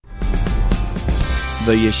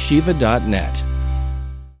theyeshiva.net.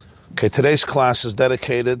 Okay, today's class is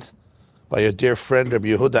dedicated by your dear friend Rabbi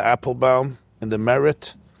Yehuda Applebaum in the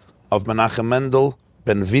merit of Menachem Mendel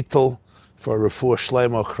Ben Vital for Refuah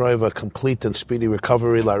Shleima Kroiva, complete and speedy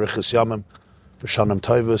recovery, Larichis Yamim, for Shanim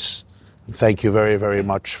Tovus. And thank you very, very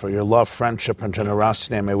much for your love, friendship, and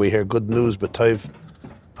generosity. And may we hear good news, B'Tov,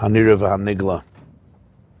 Hanira v'Hanigla.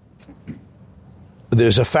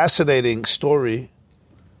 There's a fascinating story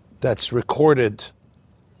that's recorded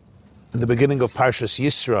in the beginning of Parshas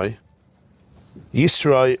Yisro.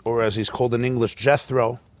 Yisro, or as he's called in English,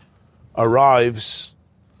 Jethro, arrives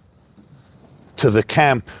to the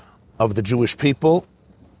camp of the Jewish people.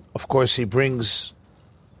 Of course, he brings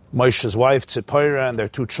Moshe's wife, Tzipora, and their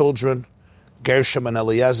two children, Gershom and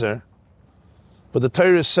Eliezer. But the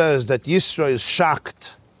Torah says that Yisro is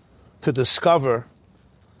shocked to discover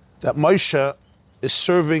that Moshe is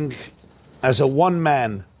serving as a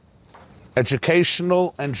one-man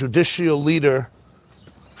educational and judicial leader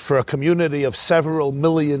for a community of several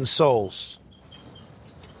million souls.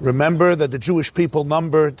 Remember that the Jewish people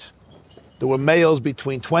numbered, there were males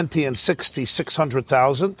between 20 and 60,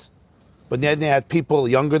 600,000, but then you had people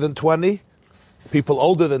younger than 20, people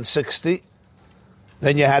older than 60,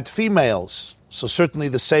 then you had females, so certainly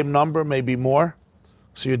the same number, maybe more.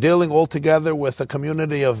 So you're dealing altogether with a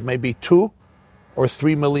community of maybe 2 or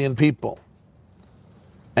 3 million people.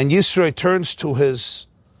 And Yisro turns to his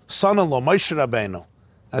son-in-law, Moshe Rabbeinu,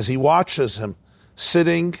 as he watches him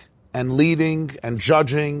sitting and leading and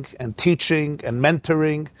judging and teaching and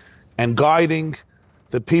mentoring and guiding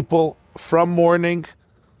the people from morning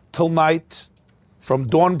till night, from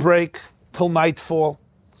dawnbreak till nightfall,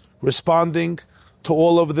 responding to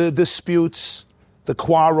all of the disputes, the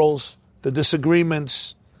quarrels, the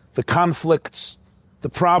disagreements, the conflicts, the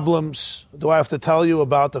problems. Do I have to tell you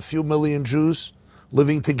about a few million Jews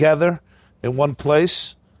living together in one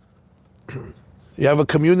place? You have a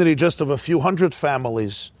community just of a few hundred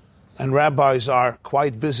families, and rabbis are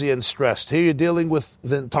quite busy and stressed. Here you're dealing with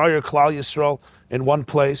the entire Klal Yisrael in one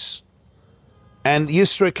place, and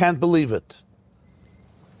Yisro can't believe it.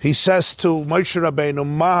 He says to Moshe Rabbeinu,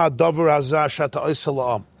 Ma hadavar hazeh she'ata oseh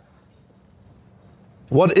la'am.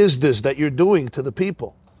 What is this that you're doing to the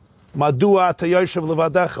people? Madua ata yoshev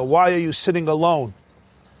levadecha. Why are you sitting alone?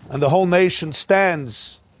 And the whole nation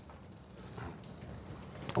stands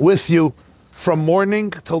with you from morning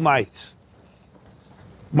till night.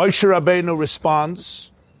 Moshe Rabbeinu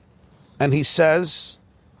responds, and he says,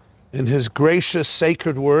 in his gracious,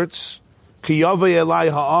 sacred words, Ki yaveh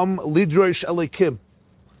elai ha'am lidrosh elikim.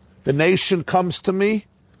 The nation comes to me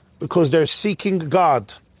because they're seeking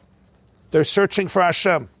God. They're searching for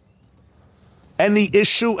Hashem. Any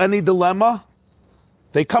issue, any dilemma,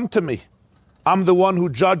 they come to me. I'm the one who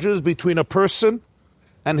judges between a person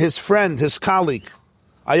and his friend, his colleague.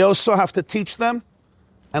 I also have to teach them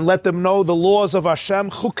and let them know the laws of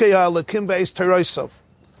Hashem, Chukei ha'Elokim ve'es Torosov,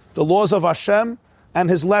 the laws of Hashem and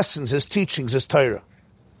his lessons, his teachings, his Torah.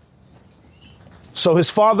 So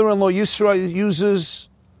his father-in-law Yisro uses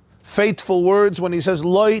fateful words when he says,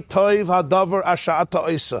 Loi toiv hadavar asha'ata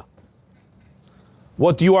oisa.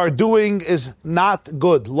 What you are doing is not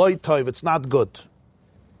good. Loi toiv, it's not good.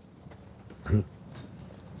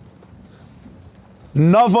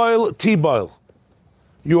 Navoil tiboil.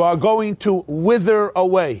 You are going to wither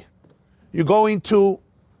away. You're going to,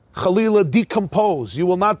 Chalila, decompose. You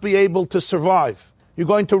will not be able to survive. You're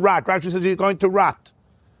going to rot. Rashi says you're going to rot.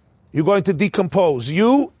 You're going to decompose.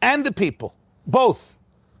 You and the people. Both.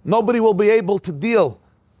 Nobody will be able to deal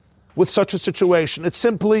with such a situation. It's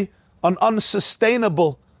simply an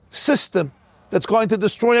unsustainable system that's going to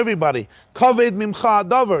destroy everybody. Kaved mimcha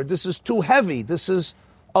adavar. This is too heavy. This is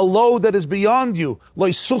a load that is beyond you. Lo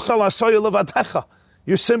yisuchal asoy levadecha.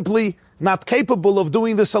 You're simply not capable of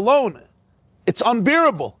doing this alone. It's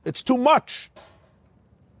unbearable. It's too much.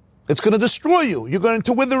 It's going to destroy you. You're going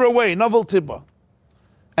to wither away. Novel tibba.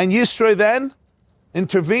 And Yisro then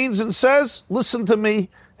intervenes and says, listen to me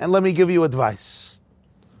and let me give you advice.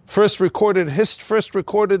 First recorded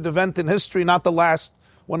event in history, not the last,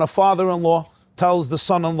 when a father-in-law tells the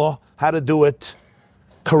son-in-law how to do it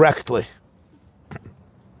correctly.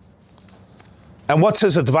 And what's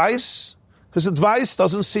his advice? His advice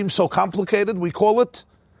doesn't seem so complicated. We call it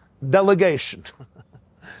delegation.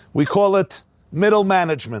 We call it middle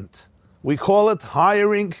management. We call it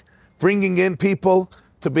hiring, bringing in people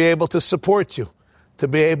to be able to support you, to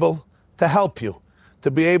be able to help you,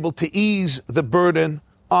 to be able to ease the burden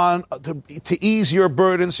to ease your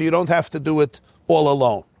burden so you don't have to do it all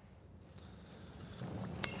alone.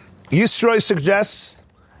 Yisro suggests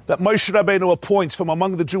that Moshe Rabbeinu appoints from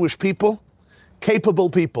among the Jewish people capable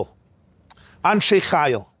people. Anshe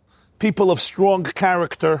Chayil, people of strong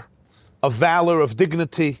character, of valor, of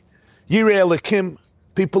dignity. Yirei Elokim,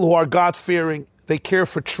 people who are God-fearing. They care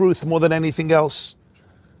for truth more than anything else.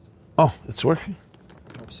 Oh, it's working?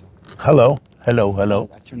 So. Hello. I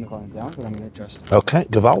turned the volume down, but I'm going to adjust it. Okay,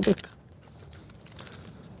 gewaldig.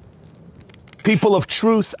 People of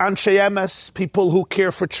truth, Anshe Emes, people who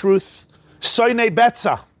care for truth. Soinei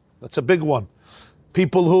Betza, that's a big one.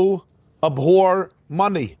 People who abhor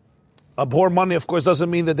money. Abhor money, of course,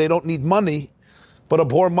 doesn't mean that they don't need money, but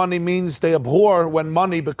abhor money means they abhor when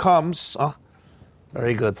money becomes,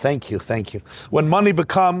 very good, thank you. When money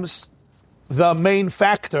becomes the main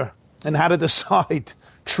factor in how to decide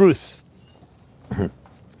truth.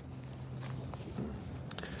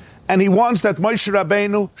 And he wants that Moshe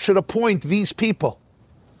Rabbeinu should appoint these people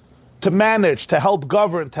to manage, to help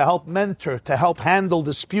govern, to help mentor, to help handle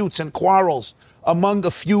disputes and quarrels among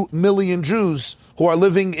a few million Jews who are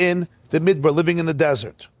living in the Midbar, living in the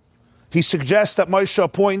desert. He suggests that Moshe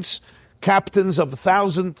appoints captains of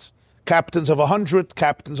 1,000, captains of 100,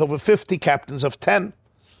 captains over 50, captains of 10,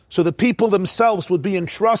 so the people themselves would be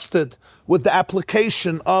entrusted with the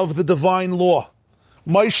application of the divine law.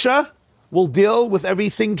 Moshe will deal with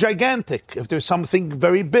everything gigantic. If there's something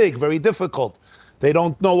very big, very difficult, they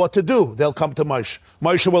don't know what to do, they'll come to Moshe.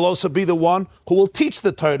 Moshe will also be the one who will teach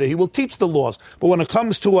the Torah, he will teach the laws. But when it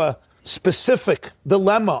comes to a specific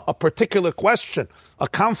dilemma, a particular question, a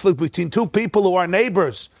conflict between two people who are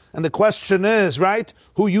neighbors, and the question is, right,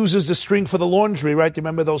 who uses the string for the laundry, right? You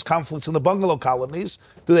remember those conflicts in the bungalow colonies?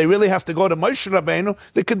 Do they really have to go to Moshe Rabbeinu?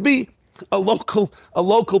 There could be a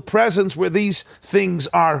local presence where these things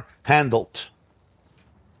are handled.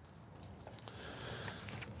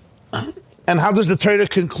 And how does the Torah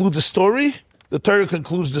conclude the story? The Torah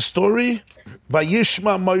concludes the story by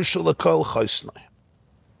Yishma Moshe L'Kol Chosnai.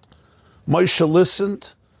 Moshe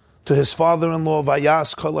listened to his father-in-law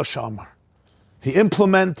Vayas Kol Hashamar. He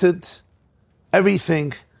implemented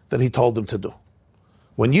everything that he told him to do.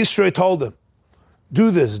 When Yisro told him, do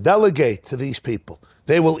this, delegate to these people,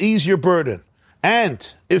 they will ease your burden. And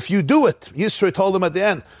if you do it, Yisro told him at the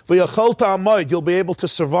end, V'yacholta amoid, you'll be able to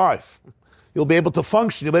survive. You'll be able to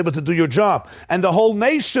function, you'll be able to do your job. And the whole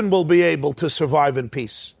nation will be able to survive in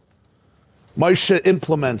peace. Moshe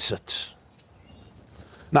implements it.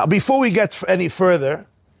 Now, before we get any further,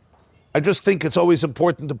 I just think it's always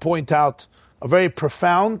important to point out a very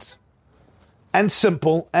profound and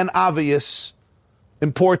simple and obvious,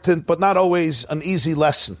 important, but not always an easy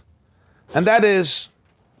lesson. And that is,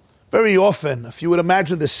 very often, if you would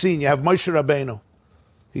imagine the scene, you have Moshe Rabbeinu.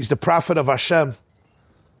 He's the prophet of Hashem.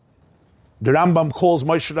 The Rambam calls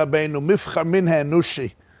Moshe Rabbeinu Mifchar Minha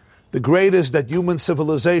Enushi, the greatest that human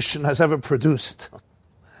civilization has ever produced.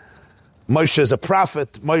 Moshe is a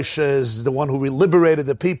prophet. Moshe is the one who liberated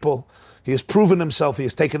the people. He has proven himself. He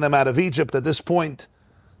has taken them out of Egypt. At this point,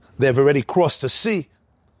 they've already crossed the sea.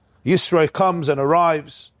 Yisro comes and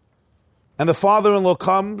arrives. And the father-in-law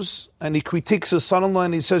comes and he critiques his son-in-law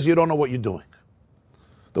and he says, you don't know what you're doing.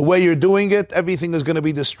 The way you're doing it, everything is going to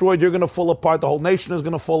be destroyed. You're going to fall apart. The whole nation is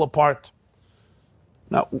going to fall apart.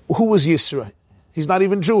 Now, who was Yisro? He's not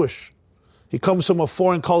even Jewish. He comes from a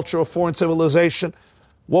foreign culture, a foreign civilization.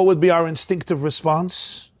 What would be our instinctive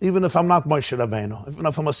response? Even if I'm not Moshe Rabbeinu, even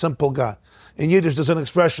if I'm a simple guy. In Yiddish, there's an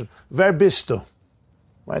expression, Wer bist du?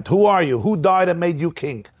 Right? Who are you? Who died and made you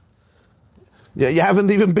king? Yeah, you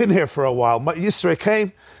haven't even been here for a while. Yisro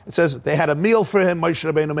came, it says they had a meal for him, Moshe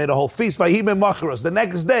Rabbeinu made a whole feast. The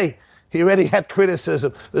next day, he already had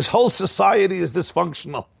criticism. This whole society is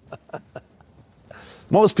dysfunctional.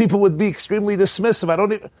 Most people would be extremely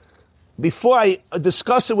dismissive. Before I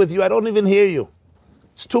discuss it with you, I don't even hear you.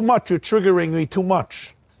 It's too much. You're triggering me too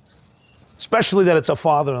much. Especially that it's a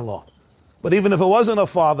father-in-law. But even if it wasn't a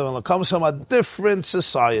father-in-law, it comes from a different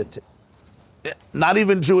society. Not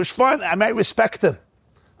even Jewish. Fine, I may respect him.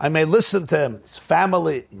 I may listen to him. His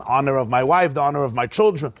family, the honor of my wife, the honor of my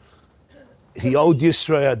children. He owed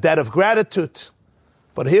Yisro a debt of gratitude.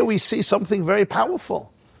 But here we see something very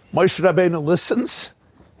powerful. Moshe Rabbeinu listens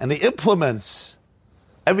and he implements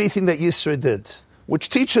everything that Yisro did, which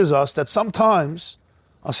teaches us that sometimes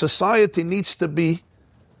a society needs to be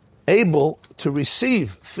able to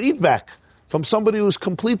receive feedback from somebody who's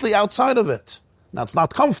completely outside of it. Now, it's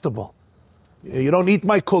not comfortable. You don't eat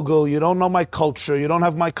my kugel, you don't know my culture, you don't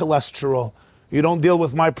have my cholesterol, you don't deal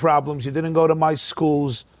with my problems, you didn't go to my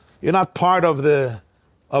schools, you're not part of the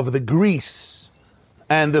grease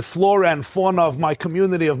and the flora and fauna of my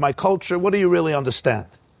community, of my culture. What do you really understand?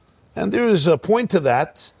 And there is a point to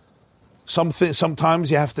that.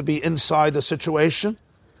 Sometimes you have to be inside a situation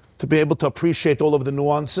to be able to appreciate all of the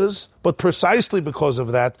nuances. But precisely because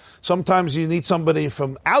of that, sometimes you need somebody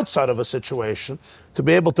from outside of a situation to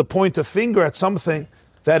be able to point a finger at something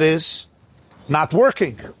that is not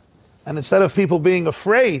working. And instead of people being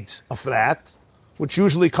afraid of that, which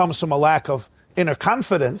usually comes from a lack of inner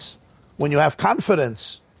confidence, when you have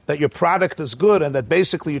confidence that your product is good and that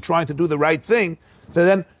basically you're trying to do the right thing,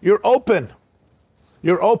 then you're open.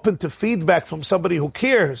 You're open to feedback from somebody who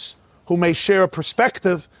cares, who may share a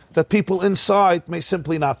perspective that people inside may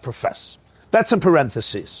simply not profess. That's in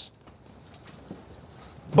parentheses.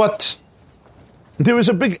 But there is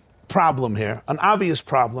a big problem here, an obvious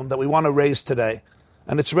problem that we want to raise today,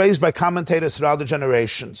 and it's raised by commentators throughout the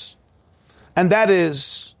generations. And that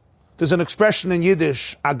is, there's an expression in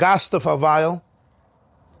Yiddish, agast of a while,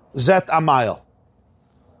 zet a mile.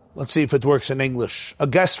 Let's see if it works in English. A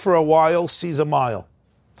guest for a while sees a mile.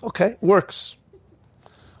 Okay, works.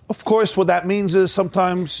 Of course, what that means is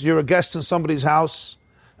sometimes you're a guest in somebody's house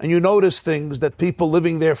and you notice things that people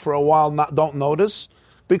living there for a while don't notice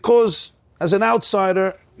because as an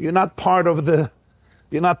outsider, you're not part of the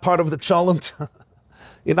cholent.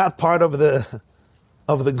 You're not part of the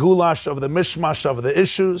goulash, of the mishmash, of the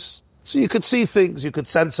issues. So you could see things, you could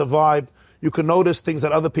sense a vibe, you could notice things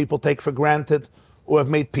that other people take for granted or have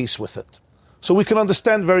made peace with it. So we can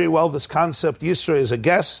understand very well this concept. Yisro is a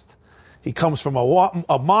guest. He comes from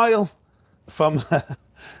a mile, from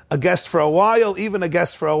a guest for a while, even a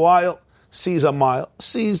guest for a while, sees a mile,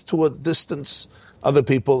 sees to a distance other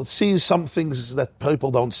people, sees some things that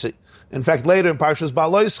people don't see. In fact, later in Parshas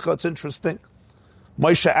Ba'aloischa, it's interesting.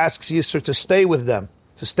 Moshe asks Yisro to stay with them,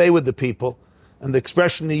 to stay with the people. And the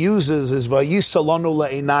expression he uses is, Vayisalonu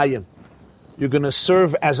le'einayim. You're going to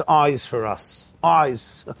serve as eyes for us.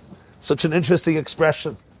 Eyes. Such an interesting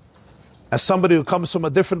expression. As somebody who comes from a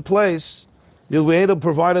different place, you'll be able to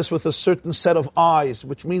provide us with a certain set of eyes,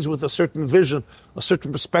 which means with a certain vision, a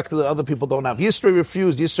certain perspective that other people don't have. Yisro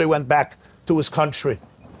refused. Yisro went back to his country.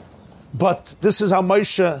 But this is how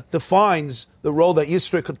Moshe defines the role that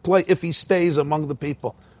Yisro could play if he stays among the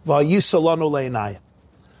people. Vayisalonu le'einayim.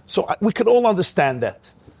 So we could all understand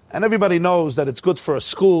that. And everybody knows that it's good for a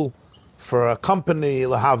school, for a company,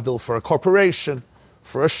 lahavdil, for a corporation,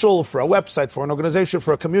 for a shul, for a website, for an organization,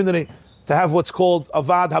 for a community, to have what's called a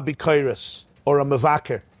vad habikairis, or a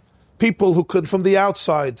mevaker. People who could, from the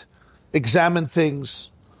outside, examine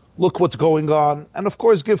things, look what's going on, and of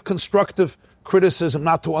course give constructive criticism,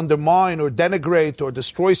 not to undermine or denigrate or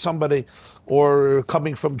destroy somebody, or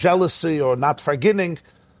coming from jealousy or not forgiving,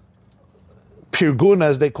 pirgun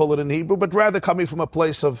as they call it in Hebrew, but rather coming from a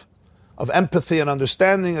place of empathy and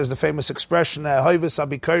understanding, as the famous expression,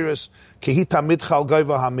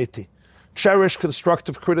 cherish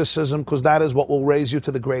constructive criticism, because that is what will raise you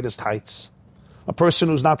to the greatest heights. A person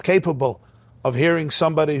who's not capable of hearing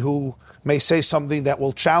somebody who may say something that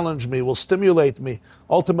will challenge me, will stimulate me,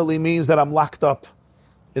 ultimately means that I'm locked up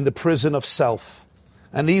in the prison of self.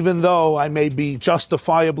 And even though I may be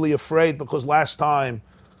justifiably afraid because last time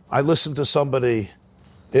I listened to somebody,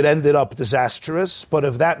 it ended up disastrous, but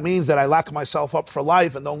if that means that I lock myself up for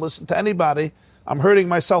life and don't listen to anybody, I'm hurting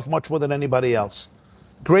myself much more than anybody else.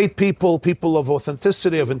 Great people, people of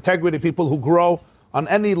authenticity, of integrity, people who grow on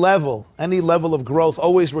any level of growth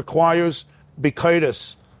always requires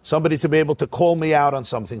bikairis, somebody to be able to call me out on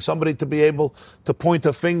something, somebody to be able to point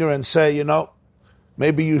a finger and say,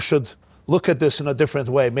 maybe you should look at this in a different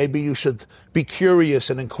way. Maybe you should be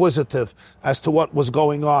curious and inquisitive as to what was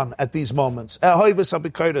going on at these moments.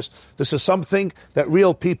 This is something that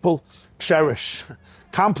real people cherish.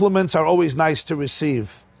 Compliments are always nice to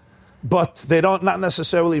receive, but they're not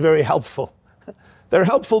necessarily very helpful. They're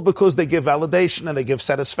helpful because they give validation and they give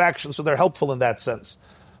satisfaction, so they're helpful in that sense.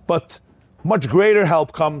 But much greater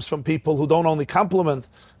help comes from people who don't only compliment,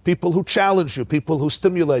 people who challenge you, people who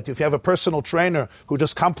stimulate you. If you have a personal trainer who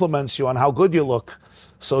just compliments you on how good you look,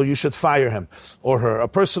 so you should fire him or her. A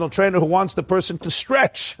personal trainer who wants the person to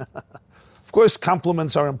stretch. Of course,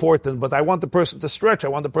 compliments are important, but I want the person to stretch. I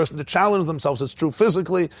want the person to challenge themselves. It's true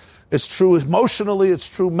physically, it's true emotionally, it's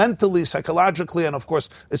true mentally, psychologically, and of course,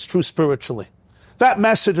 it's true spiritually. That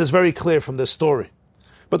message is very clear from this story.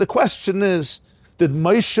 But the question is, did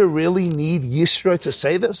Moshe really need Yisro to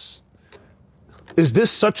say this? Is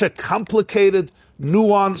this such a complicated,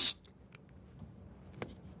 nuanced...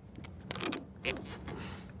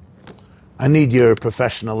 I need your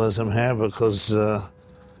professionalism here because,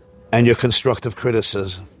 and your constructive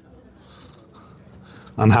criticism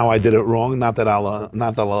on how I did it wrong. Not that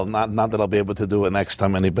I'll be able to do it next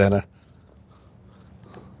time any better.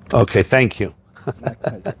 Okay, thank you.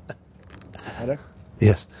 Better?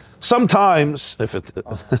 Yes. Sometimes, if it...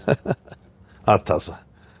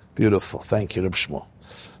 Beautiful. Thank you, Reb Shmuel.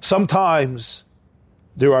 Sometimes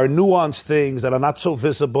there are nuanced things that are not so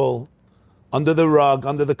visible, under the rug,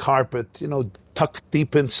 under the carpet, tucked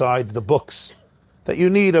deep inside the books, that you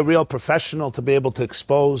need a real professional to be able to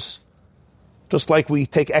expose. Just like we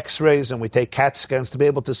take x-rays and we take CAT scans to be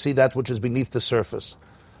able to see that which is beneath the surface.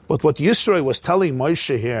 But what Yisro was telling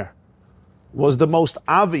Moshe here was the most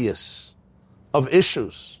obvious of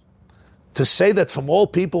issues. To say that from all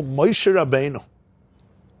people, Moshe Rabbeinu,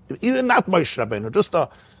 even not Moshe Rabbeinu, just a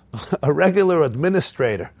regular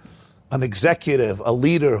administrator, an executive, a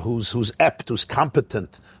leader who's apt, who's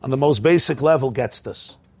competent, on the most basic level gets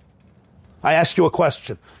this. I ask you a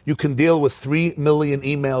question. You can deal with 3 million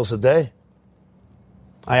emails a day?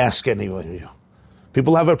 I ask any of you.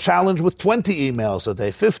 People have a challenge with 20 emails a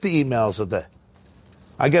day, 50 emails a day.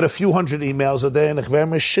 I get a few hundred emails a day, and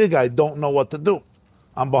I don't know what to do.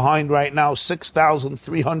 I'm behind right now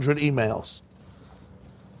 6,300 emails.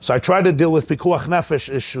 So I try to deal with pikuach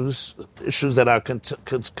nefesh issues that are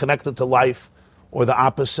connected to life, or the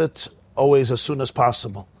opposite, always as soon as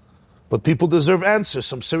possible. But people deserve answers,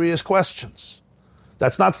 some serious questions.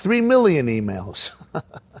 That's not 3 million emails.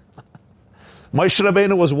 Moshe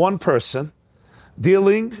Rabbeinu was one person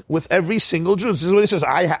dealing with every single Jew. This is what he says,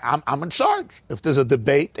 I'm in charge. If there's a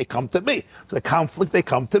debate, they come to me. If there's a conflict, they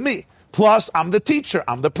come to me. Plus, I'm the teacher,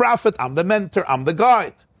 I'm the prophet, I'm the mentor, I'm the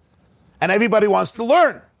guide. And everybody wants to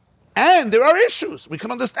learn. And there are issues. We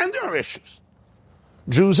can understand there are issues.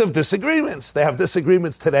 Jews have disagreements. They have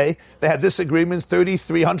disagreements today. They had disagreements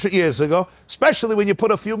 300 years ago, especially when you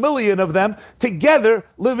put a few million of them together,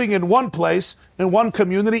 living in one place, in one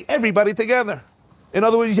community, everybody together. In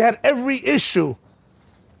other words, you had every issue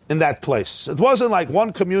in that place. It wasn't like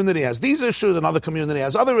one community has these issues, another community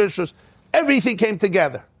has other issues. Everything came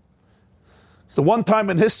together. The one time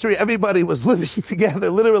in history, everybody was living together,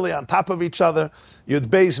 literally on top of each other. Yud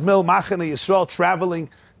Beis Mil Machane Yisrael, traveling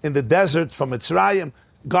in the desert from Mitzrayim,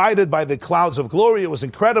 guided by the clouds of glory. It was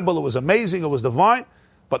incredible, it was amazing, it was divine.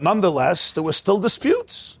 But nonetheless, there were still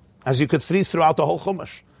disputes, as you could see throughout the whole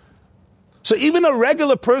Chumash. So even a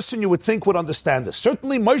regular person you would think would understand this.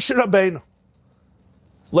 Certainly Moshe Rabbeinu,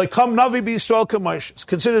 like Kam Navi B'Yisrael K'Moshe, is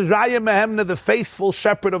considered Raya Mehemna, the faithful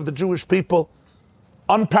shepherd of the Jewish people,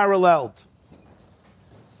 unparalleled.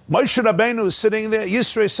 Moshe Rabbeinu is sitting there.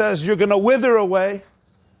 Yisro says, you're going to wither away.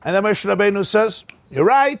 And then Moshe Rabbeinu says, you're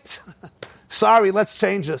right. Sorry, let's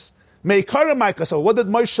change this. So what did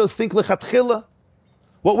Moshe think lechatchila?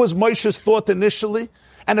 What was Moshe's thought initially?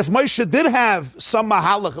 And if Moshe did have some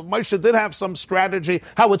mahalach, if Moshe did have some strategy,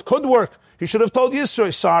 how it could work, he should have told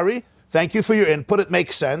Yisro, sorry, thank you for your input, it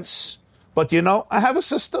makes sense. But I have a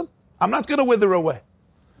system. I'm not going to wither away.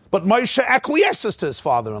 But Moshe acquiesces to his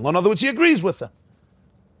father-in-law. In other words, he agrees with him.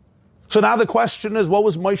 So now the question is, what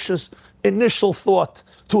was Moshe's initial thought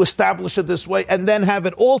to establish it this way and then have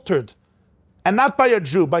it altered? And not by a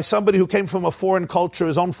Jew, by somebody who came from a foreign culture.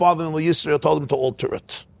 His own father-in-law Yisro told him to alter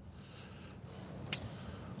it.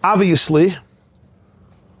 Obviously,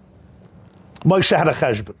 Moshe had a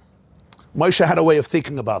cheshbon. Moshe had a way of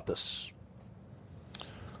thinking about this.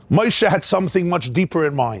 Moshe had something much deeper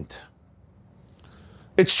in mind.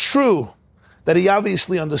 It's true that he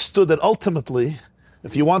obviously understood that ultimately,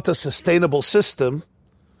 if you want a sustainable system,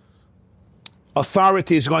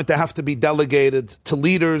 authority is going to have to be delegated to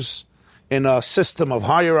leaders in a system of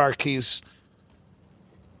hierarchies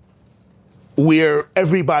where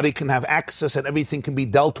everybody can have access and everything can be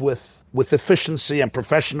dealt with efficiency and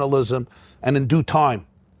professionalism and in due time.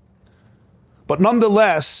 But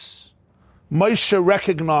nonetheless, Moshe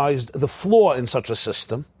recognized the flaw in such a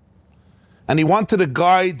system, and he wanted to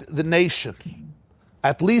guide the nation,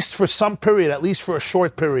 at least for some period, at least for a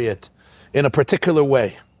short period, in a particular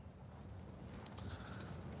way.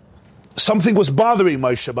 Something was bothering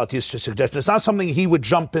Moshe about Yisro's suggestion. It's not something he would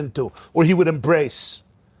jump into or he would embrace,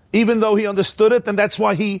 even though he understood it, and that's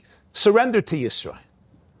why he surrendered to Yisro.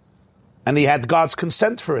 And he had God's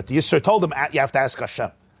consent for it. Yisro told him, you have to ask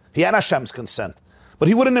Hashem. He had Hashem's consent. But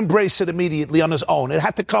he wouldn't embrace it immediately on his own. It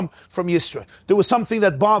had to come from Yisro. There was something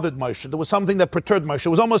that bothered Moshe. There was something that perturbed Moshe. It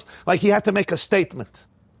was almost like he had to make a statement.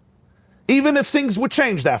 Even if things were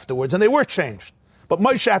changed afterwards, and they were changed. But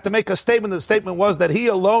Moshe had to make a statement. The statement was that he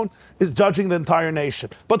alone is judging the entire nation.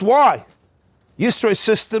 But why? Yisro's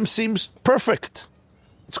system seems perfect.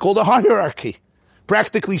 It's called a hierarchy.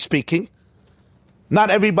 Practically speaking, not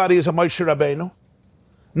everybody is a Moshe Rabbeinu.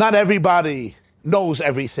 Not everybody knows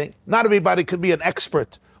everything. Not everybody could be an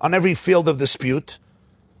expert on every field of dispute.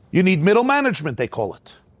 You need middle management, they call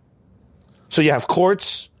it. So you have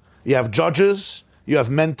courts, you have judges, you have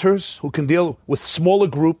mentors who can deal with smaller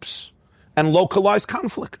groups and localized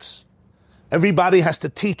conflicts. Everybody has to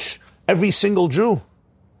teach every single Jew.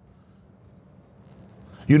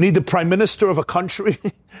 You need the prime minister of a country,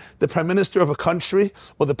 the prime minister of a country,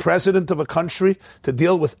 or the president of a country to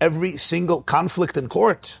deal with every single conflict in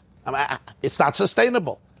court. I mean, it's not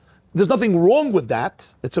sustainable. There's nothing wrong with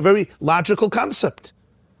that. It's a very logical concept.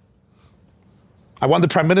 I want the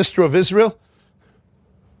prime minister of Israel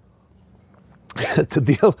to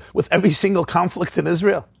deal with every single conflict in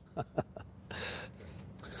Israel.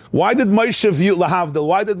 Why did Moshe view Lahavdil?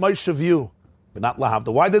 Why did Moshe view, but not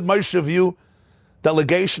Lahavdil? Why did Moshe view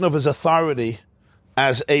delegation of his authority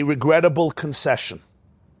as a regrettable concession?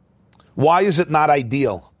 Why is it not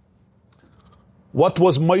ideal? What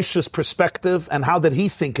was Moshe's perspective, and how did he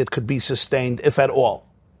think it could be sustained, if at all?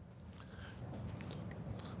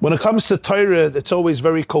 When it comes to Torah, it's always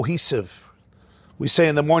very cohesive. We say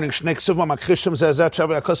in the morning,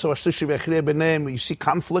 you see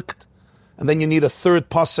conflict, and then you need a third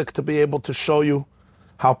pasuk to be able to show you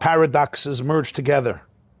how paradoxes merge together.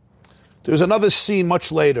 There's another scene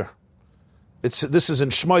much later. This is in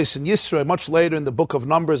Shmos, in Yisro, much later in the book of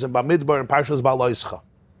Numbers, in Bamidbar, and Parshas Ba'aloischa.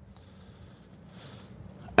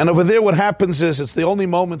 And over there what happens is, it's the only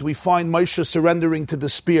moment we find Moshe surrendering to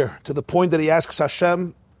despair, to the point that he asks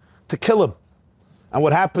Hashem to kill him. And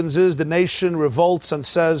what happens is, the nation revolts and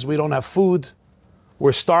says, we don't have food,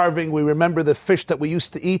 we're starving, we remember the fish that we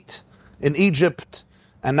used to eat in Egypt,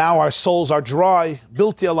 and now our souls are dry.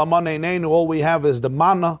 Bilti alamaneinenu, all we have is the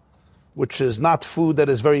manna, which is not food that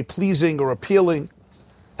is very pleasing or appealing.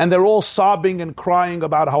 And they're all sobbing and crying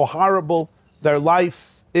about how horrible their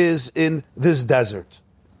life is in this desert.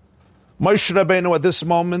 Moshe Rabbeinu at this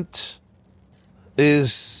moment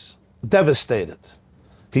is devastated.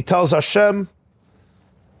 He tells Hashem,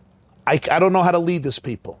 I don't know how to lead this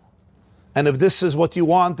people. And if this is what you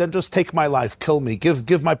want, then just take my life, kill me,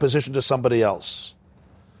 give my position to somebody else.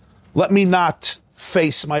 Let me not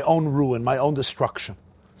face my own ruin, my own destruction.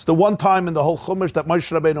 It's the one time in the whole Chumash that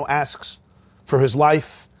Moshe Rabbeinu asks for his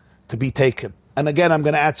life to be taken. And again, I'm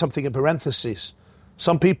going to add something in parentheses.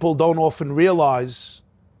 Some people don't often realize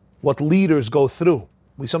what leaders go through.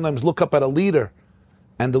 We sometimes look up at a leader,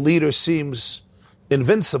 and the leader seems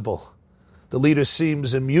invincible. The leader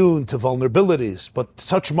seems immune to vulnerabilities. But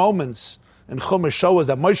such moments in Chumash show us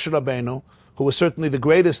that Moshe Rabbeinu, who was certainly the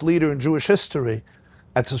greatest leader in Jewish history,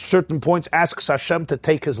 at certain points asks Hashem to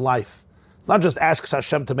take his life. Not just asks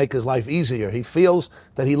Hashem to make his life easier. He feels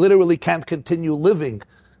that he literally can't continue living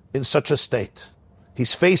in such a state.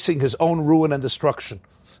 He's facing his own ruin and destruction.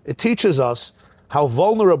 It teaches us how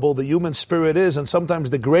vulnerable the human spirit is, and sometimes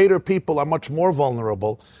the greater people are much more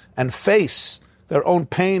vulnerable and face their own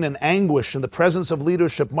pain and anguish in the presence of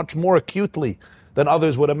leadership much more acutely than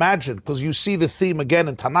others would imagine. Because you see the theme again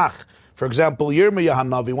in Tanakh. For example, Yirmiyah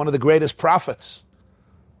HaNavi, one of the greatest prophets,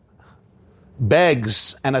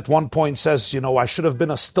 begs and at one point says, I should have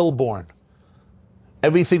been a stillborn.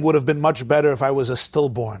 Everything would have been much better if I was a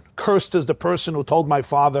stillborn. Cursed is the person who told my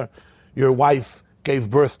father, your wife gave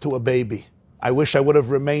birth to a baby. I wish I would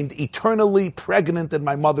have remained eternally pregnant in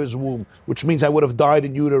my mother's womb, which means I would have died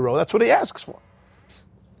in utero. That's what he asks for.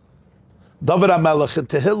 David HaMelech in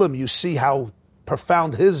Tehillim, you see how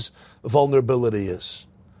profound his vulnerability is.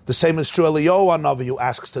 The same is true Eliyahu HaNavi, who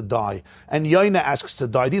asks to die, and Yoina asks to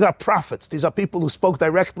die. These are prophets. These are people who spoke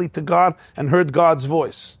directly to God and heard God's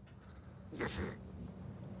voice.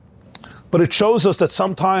 But it shows us that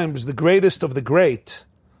sometimes the greatest of the great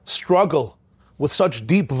struggle with such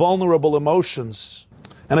deep, vulnerable emotions,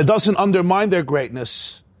 and it doesn't undermine their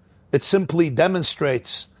greatness. It simply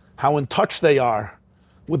demonstrates how in touch they are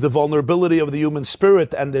with the vulnerability of the human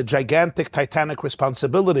spirit and the gigantic, titanic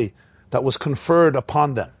responsibility that was conferred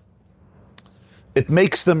upon them. It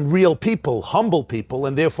makes them real people, humble people,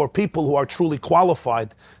 and therefore people who are truly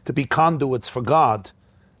qualified to be conduits for God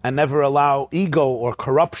and never allow ego or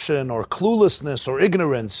corruption or cluelessness or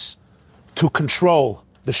ignorance to control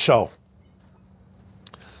the show.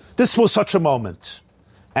 This was such a moment.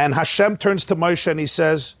 And Hashem turns to Moshe and he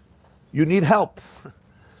says, you need help.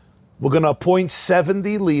 We're going to appoint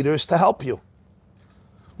 70 leaders to help you.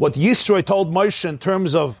 What Yisro told Moshe in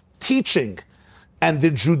terms of teaching and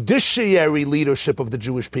the judiciary leadership of the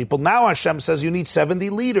Jewish people, now Hashem says you need 70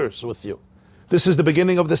 leaders with you. This is the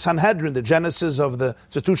beginning of the Sanhedrin, the genesis of the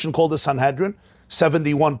institution called the Sanhedrin.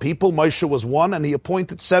 71 people, Moshe was one, and he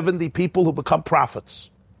appointed 70 people who become prophets.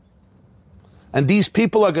 And these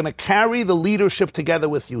people are going to carry the leadership together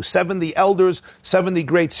with you. 70 elders, 70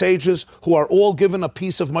 great sages, who are all given a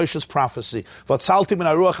piece of Moshe's prophecy.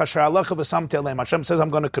 Hashem says, I'm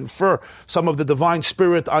going to confer some of the divine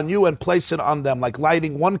spirit on you and place it on them, like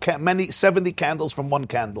lighting 70 candles from one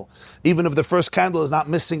candle. Even if the first candle is not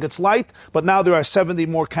missing its light, but now there are 70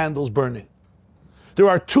 more candles burning. There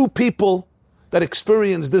are 2 people that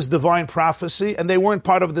experienced this divine prophecy, and they weren't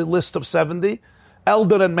part of the list of 70,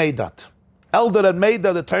 Eldad and Medad. Eldad and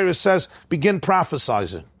Medad, the Torah says, begin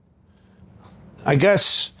prophesying. I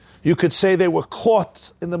guess you could say they were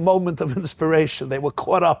caught in the moment of inspiration. They were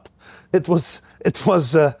caught up. It was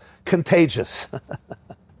contagious.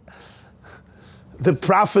 The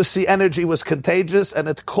prophecy energy was contagious, and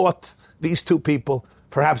it caught these 2 people,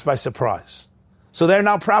 perhaps by surprise. So they're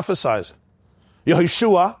now prophesying.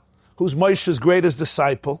 Yehoshua, who's Moshe's greatest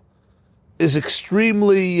disciple, is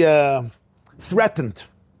extremely threatened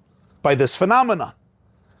by this phenomenon.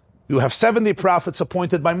 You have 70 prophets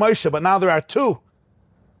appointed by Moshe, but now there are two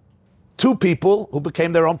people who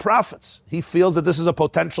became their own prophets. He feels that this is a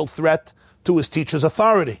potential threat to his teacher's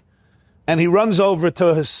authority. And he runs over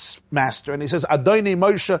to his master and he says, Adoni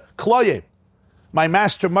Moshe kloyim. My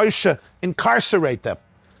master Moshe, incarcerate them,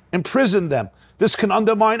 imprison them. This can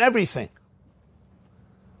undermine everything.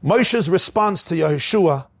 Moshe's response to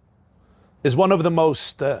Yehoshua is one of the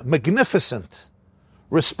most magnificent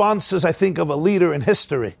responses, I think, of a leader in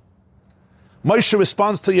history. Moshe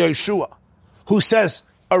responds to Yehoshua, who says,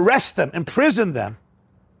 arrest them, imprison them.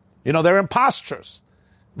 You know, they're imposters.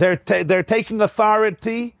 They're taking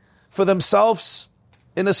authority for themselves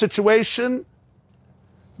in a situation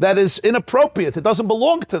that is inappropriate. It doesn't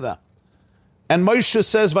belong to them. And Moshe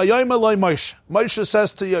says, Vayomer lo Moshe. Moshe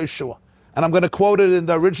says to Yehoshua, and I'm going to quote it in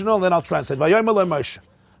the original, and then I'll translate. Vayomer lo Moshe.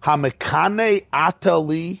 Hamekane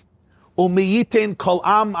atali umiyitin kol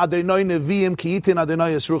am Adonai neviim ki yitin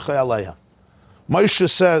Adonai yisruchai aleha. Moshe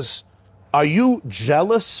says, are you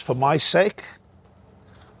jealous for my sake?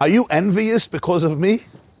 Are you envious because of me?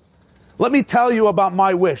 Let me tell you about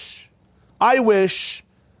my wish. I wish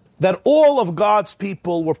that all of God's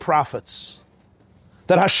people were prophets.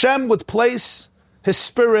 That Hashem would place His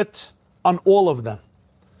Spirit on all of them.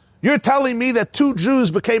 You're telling me that 2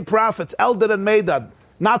 Jews became prophets, Eldad and Medad,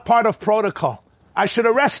 not part of protocol. I should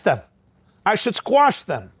arrest them. I should squash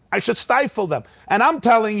them. I should stifle them. And I'm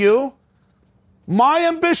telling you, my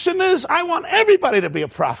ambition is I want everybody to be a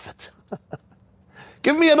prophet.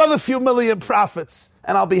 Give me another few million prophets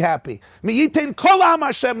and I'll be happy. That's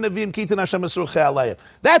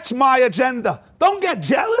my agenda. Don't get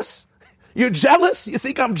jealous. You're jealous? You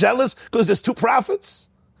think I'm jealous because there's 2 prophets?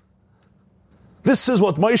 This is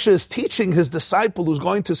what Moshe is teaching his disciple who's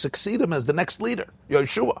going to succeed him as the next leader,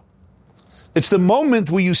 Yehoshua. It's the moment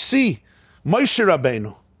where you see Moshe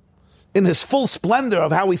Rabbeinu in his full splendor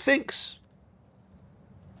of how he thinks.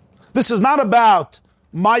 This is not about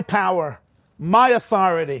my power, my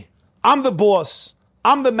authority. I'm the boss.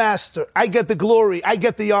 I'm the master. I get the glory. I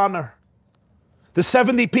get the honor. The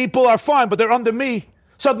 70 people are fine, but they're under me.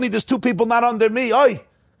 Suddenly there's 2 people not under me. Oi,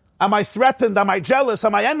 am I threatened? Am I jealous?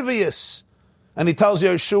 Am I envious? And he tells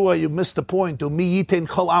Yehoshua, you missed the point.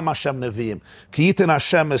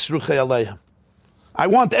 I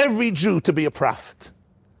want every Jew to be a prophet.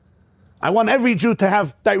 I want every Jew to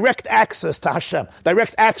have direct access to Hashem,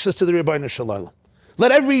 direct access to the Ribbono Shel Olam.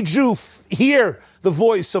 Let every Jew hear the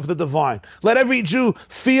voice of the divine. Let every Jew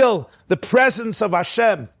feel the presence of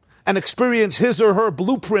Hashem and experience his or her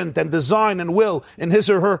blueprint and design and will in his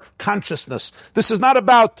or her consciousness. This is not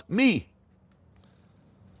about me.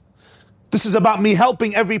 This is about me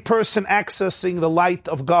helping every person accessing the light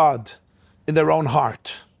of God in their own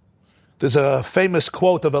heart. There's a famous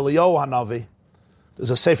quote of Eliyahu Hanavi. There's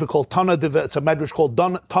a sefer called Tana Devei, it's a medrash called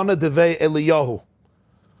Tana Devei Eliyahu,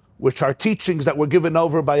 which are teachings that were given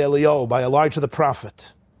over by Eliyahu, by Elijah the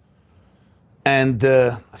prophet. And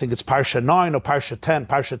I think it's Parsha 9 or Parsha 10,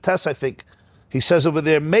 Parsha Tes, I think. He says over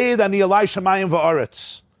there, Meid ani Elai shamayim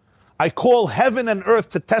va'aretz. I call heaven and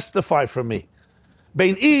earth to testify for me.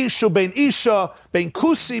 Bein ish ubein isha, bein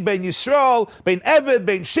kusi, bein Yisrael, bein eved,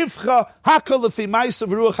 bein shivcha, hakol lefi ma'asav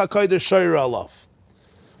ruach hakodesh shoyra alav.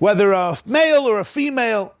 Whether a male or a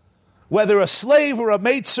female, whether a slave or a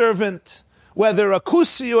maidservant, whether a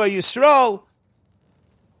kusi or a Yisrael,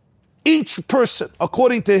 each person,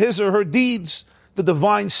 according to his or her deeds, the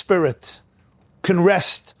divine spirit can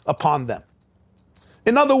rest upon them.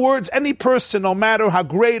 In other words, any person, no matter how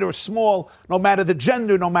great or small, no matter the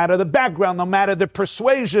gender, no matter the background, no matter the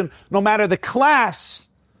persuasion, no matter the class,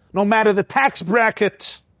 no matter the tax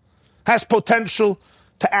bracket, has potential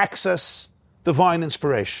to access divine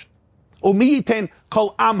inspiration. Umiyitain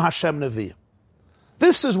kol am Hashem nevi.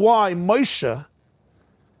 This is why Moshe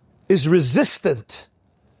is resistant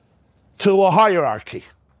to a hierarchy.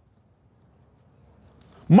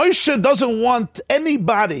 Moshe doesn't want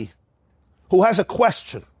anybody who has a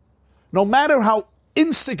question, no matter how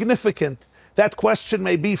insignificant that question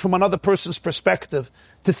may be from another person's perspective,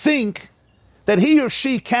 to think that he or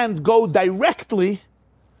she can't go directly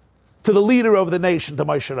to the leader of the nation, to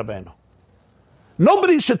Moshe Rabbeinu.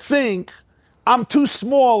 Nobody should think, I'm too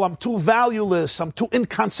small, I'm too valueless, I'm too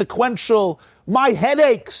inconsequential, my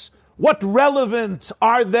headaches, what relevance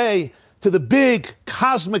are they to the big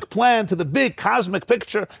cosmic plan, to the big cosmic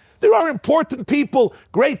picture? There are important people,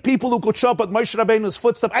 great people who could show up at Moshe Rabbeinu's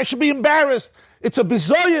footsteps. I should be embarrassed. It's a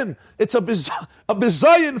bizayon. It's a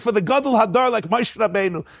bizayon for the Gadol Hadar like Moshe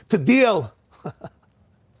Rabbeinu to deal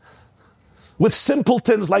with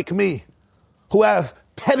simpletons like me who have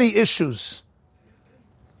petty issues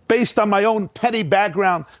based on my own petty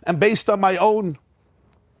background and based on my own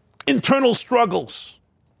internal struggles.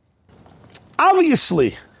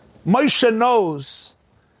 Obviously, Moshe knows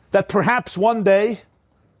that perhaps one day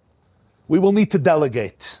we will need to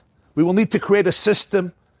delegate. We will need to create a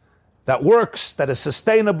system that works, that is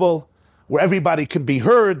sustainable, where everybody can be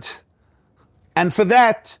heard. And for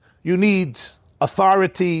that, you need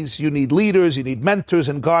authorities, you need leaders, you need mentors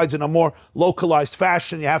and guides in a more localized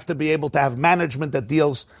fashion. You have to be able to have management that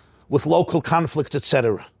deals with local conflicts,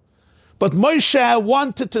 etc. But Moshe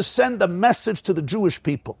wanted to send a message to the Jewish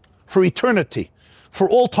people for eternity, for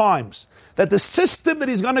all times, that the system that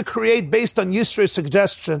he's going to create based on Yisro's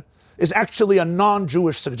suggestion is actually a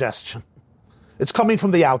non-Jewish suggestion. It's coming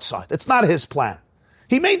from the outside. It's not his plan.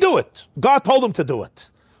 He may do it. God told him to do it.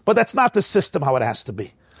 But that's not the system how it has to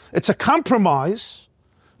be. It's a compromise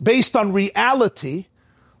based on reality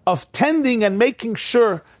of tending and making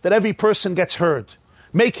sure that every person gets heard,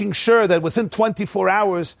 making sure that within 24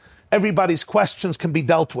 hours, everybody's questions can be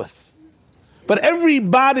dealt with. But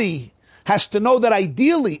everybody has to know that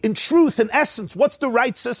ideally, in truth, in essence, what's the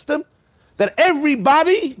right system? That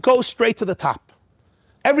everybody goes straight to the top.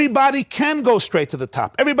 Everybody can go straight to the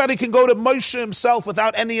top. Everybody can go to Moshe himself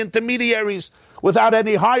without any intermediaries, without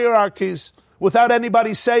any hierarchies, without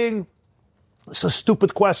anybody saying, it's a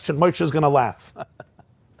stupid question, Moshe is going to laugh.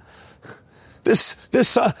 This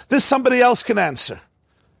somebody else can answer.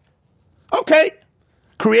 Okay,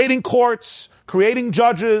 creating courts, creating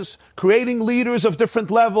judges, creating leaders of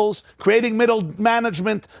different levels, creating middle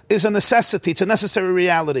management is a necessity. It's a necessary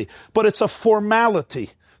reality. But it's a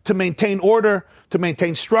formality to maintain order, to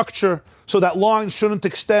maintain structure, so that lines shouldn't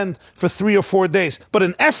extend for 3 or 4 days. But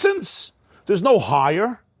in essence, there's no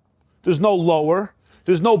higher, there's no lower,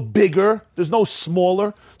 there's no bigger, there's no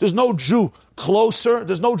smaller, there's no Jew closer,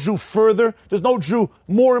 there's no Jew further, there's no Jew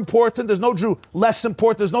more important, there's no Jew less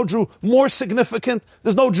important, there's no Jew more significant,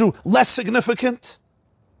 there's no Jew less significant.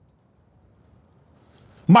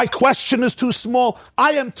 My question is too small,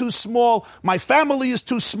 I am too small, my family is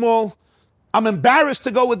too small, I'm embarrassed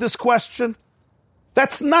to go with this question.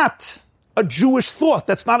 That's not a Jewish thought,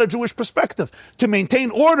 that's not a Jewish perspective. To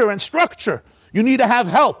maintain order and structure, you need to have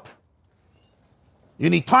help. You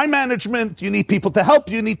need time management, you need people to help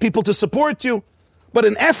you, you need people to support you. But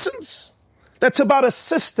in essence, that's about a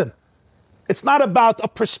system. It's not about a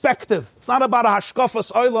perspective. It's not about a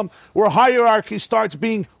hashkafas olam where hierarchy starts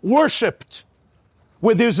being worshipped,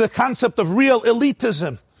 where there's a concept of real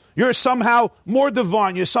elitism. You're somehow more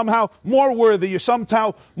divine, you're somehow more worthy, you're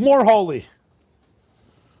somehow more holy.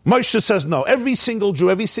 Moshe says no. Every single Jew,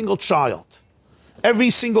 every single child, every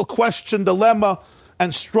single question, dilemma,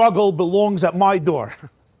 and struggle belongs at my door.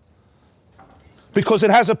 Because it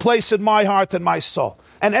has a place in my heart and my soul.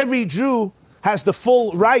 And every Jew has the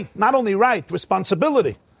full right, not only right,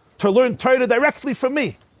 responsibility, to learn Torah directly from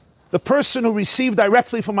me. The person who received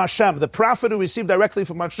directly from Hashem, the prophet who received directly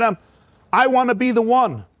from Hashem, I want to be the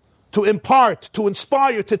one to impart, to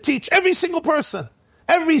inspire, to teach every single person.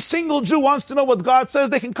 Every single Jew wants to know what God says.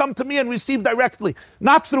 They can come to me and receive directly.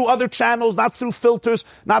 Not through other channels, not through filters,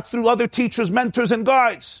 not through other teachers, mentors, and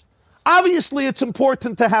guides. Obviously, it's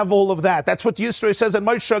important to have all of that. That's what Yisro says, and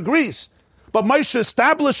Moshe agrees. But Moshe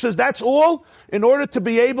establishes that's all in order to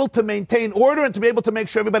be able to maintain order and to be able to make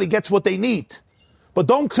sure everybody gets what they need. But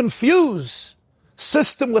don't confuse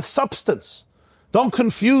system with substance. Don't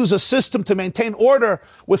confuse a system to maintain order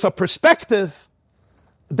with a perspective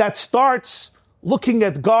that starts looking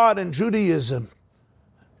at God and Judaism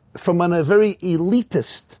from a very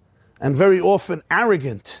elitist and very often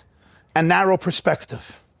arrogant and narrow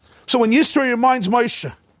perspective. So when Yisro reminds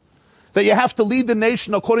Moshe that you have to lead the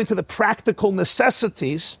nation according to the practical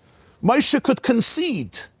necessities, Moshe could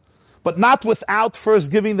concede, but not without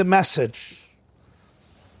first giving the message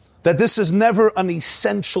that this is never an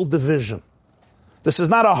essential division. This is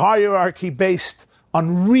not a hierarchy based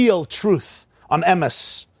on real truth, on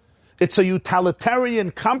emes. It's a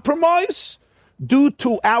utilitarian compromise due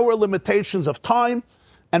to our limitations of time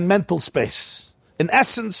and mental space. In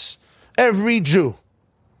essence, every Jew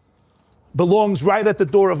belongs right at the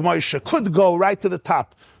door of Moshe, could go right to the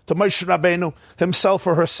top, to Moshe Rabbeinu himself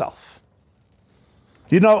or herself.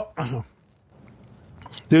 You know,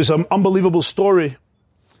 there's an unbelievable story.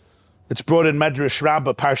 It's brought in Medrash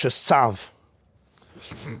Rabbah, Parshas Tzav.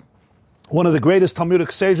 One of the greatest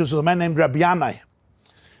Talmudic sages was a man named Rabbi Yanai.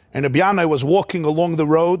 And Rabbi Yanai was walking along the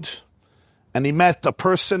road, and he met a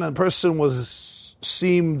person, and the person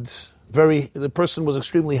was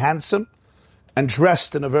extremely handsome and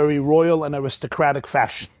dressed in a very royal and aristocratic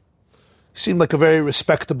fashion. He seemed like a very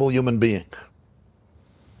respectable human being.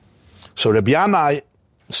 So Rabbi Yanai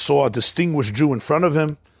saw a distinguished Jew in front of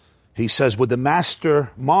him. He says, would the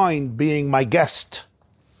master mind being my guest?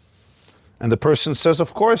 And the person says,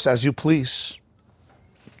 of course, as you please.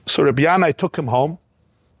 So Rabbi Yanai took him home,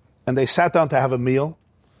 and they sat down to have a meal.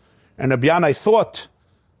 And Rabbi Yanai thought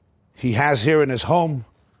he has here in his home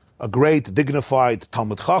a great, dignified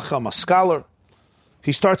Talmud Chacham, a scholar.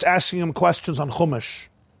 He starts asking him questions on Chumash.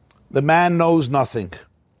 The man knows nothing.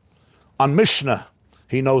 On Mishnah,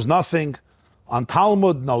 he knows nothing. On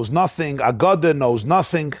Talmud, knows nothing. Agadah knows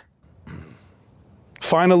nothing.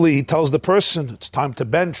 Finally, he tells the person, it's time to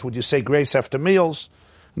bench. Would you say grace after meals?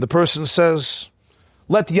 And the person says,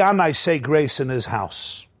 let Yanai say grace in his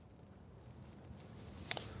house.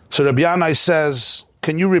 So Rabbi Yanai says,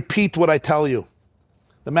 can you repeat what I tell you?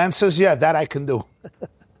 The man says, yeah, that I can do.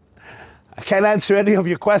 I can't answer any of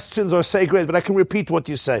your questions or say grace, but I can repeat what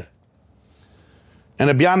you say. And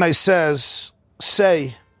Rabbi Yanai says,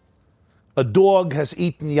 say, a dog has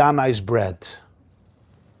eaten Yanai's bread.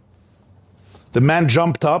 The man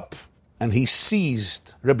jumped up and he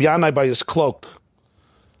seized Rabbi Yanai by his cloak.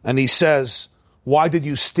 And he says, why did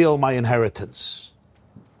you steal my inheritance?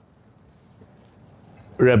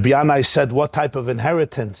 Rabbi Yanai said, what type of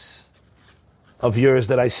inheritance of yours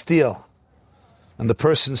did I steal? And the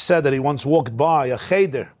person said that he once walked by a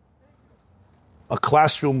cheder, a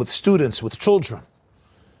classroom with students, with children.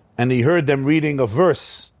 And he heard them reading a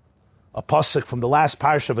verse, a pasuk from the last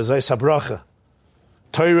parsha of Ezais HaBracha.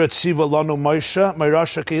 Torah tziva lanu Moshe,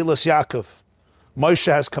 Meirasha Kehilas Yaakov.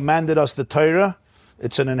 Moshe has commanded us the Torah.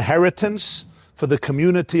 It's an inheritance for the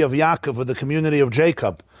community of Yaakov, or the community of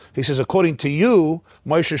Jacob. He says, according to you,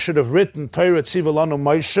 Moshe should have written Torah tziva lanu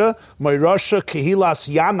Moshe, Meirasha Kehilas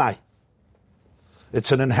Yanai.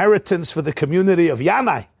 It's an inheritance for the community of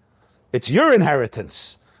Yanai. It's your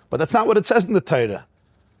inheritance. But that's not what it says in the Torah.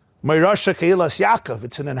 Meirasha Kehilas Yaakov.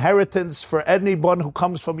 It's an inheritance for anyone who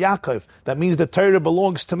comes from Yaakov. That means the Torah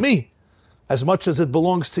belongs to me as much as it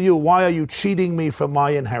belongs to you. Why are you cheating me from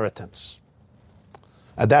my inheritance?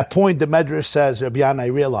 At that point, the Medrash says Rabbi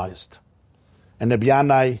Yanai realized. And Rabbi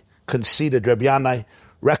Yanai conceded. Rabbi Yanai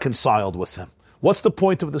reconciled with him. What's the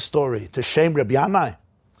point of the story? To shame Rabbi Yanai?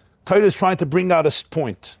 Torah is trying to bring out a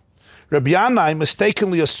point. Rabbi Yanai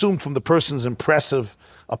mistakenly assumed from the person's impressive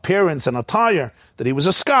appearance and attire that he was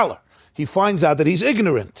a scholar. He finds out that he's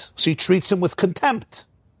ignorant, so he treats him with contempt.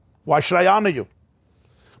 Why should I honor you?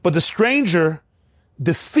 But the stranger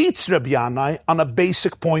defeats Rabbi Yanai on a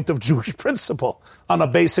basic point of Jewish principle, on a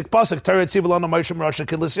basic pasuk. Torah tziva lanu Moshe Meirasha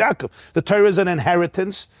Kehilas Yaakov. The Torah is an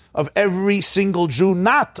inheritance of every single Jew,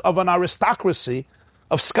 not of an aristocracy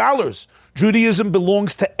of scholars. Judaism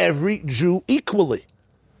belongs to every Jew equally.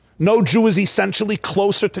 No Jew is essentially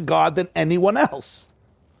closer to God than anyone else.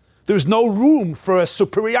 There's no room for a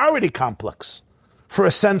superiority complex, for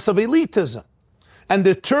a sense of elitism. And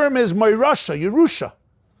the term is Meirasha, Yerusha,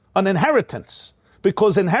 an inheritance,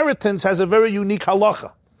 because inheritance has a very unique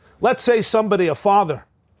halacha. Let's say somebody, a father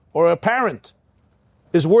or a parent,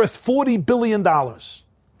 is worth $40 billion,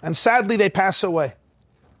 and sadly they pass away.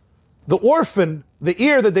 The orphan, the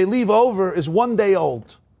heir that they leave over, is 1 day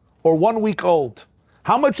old or 1 week old.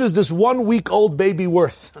 How much is this 1 week old baby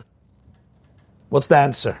worth? What's the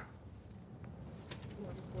answer?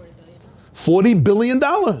 $40 billion.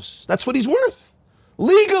 That's what he's worth.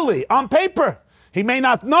 Legally, on paper. He may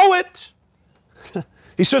not know it.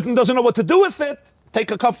 He certainly doesn't know what to do with it. Take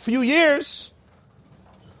a few years.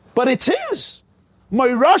 But it's his.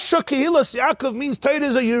 Meirasha Kehilas Yaakov means Torah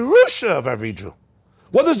is a Yerusha of every Jew.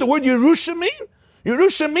 What does the word Yerusha mean?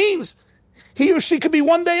 Yerusha means he or she could be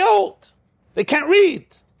 1 day old. They can't read.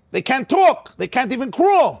 They can't talk. They can't even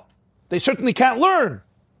crawl. They certainly can't learn.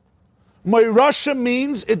 Meirasha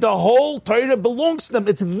means the whole Torah belongs to them.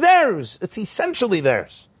 It's theirs. It's essentially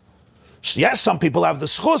theirs. So yes, some people have the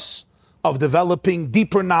schus of developing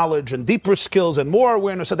deeper knowledge and deeper skills and more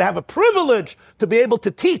awareness. So they have a privilege to be able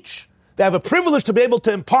to teach. They have a privilege to be able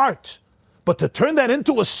to impart. But to turn that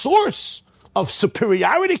into a source of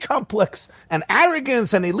superiority complex and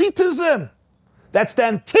arrogance and elitism, that's the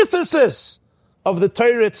antithesis of the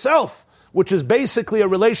Torah itself, which is basically a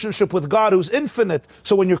relationship with God who's infinite.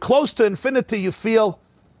 So when you're close to infinity, you feel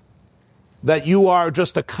that you are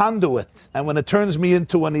just a conduit. And when it turns me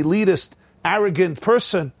into an elitist, arrogant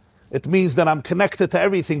person, it means that I'm connected to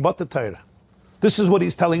everything but the Torah. This is what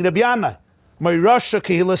he's telling Rabbi Yanai. Moirasha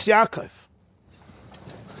Kehilas Yaakov.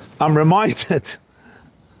 I'm reminded,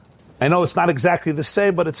 I know it's not exactly the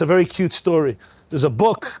same, but it's a very cute story. There's a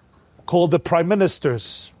book called The Prime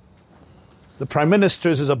Ministers. The Prime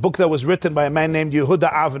Ministers is a book that was written by a man named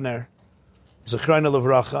Yehuda Avner, Zechrona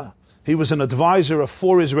Livracha. He was an advisor of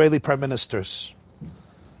 4 Israeli prime ministers,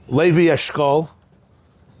 Levi Eshkol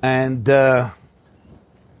and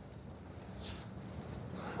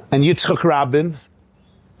Yitzchak Rabin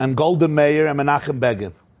and Golda Meir and Menachem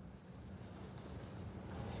Begin.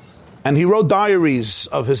 And he wrote diaries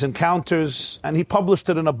of his encounters, and he published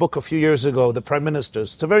it in a book a few years ago, The Prime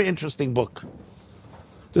Ministers. It's a very interesting book.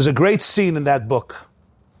 There's a great scene in that book.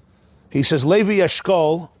 He says Levi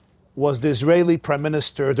Eshkol was the Israeli prime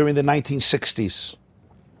minister during the 1960s.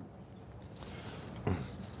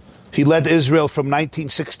 He led Israel from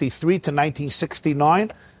 1963 to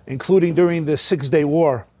 1969, including during the Six-Day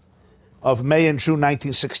War of May and June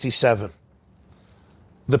 1967.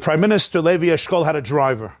 The Prime Minister, Levi Eshkol, had a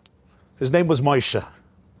driver. His name was Moshe.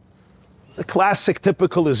 The classic,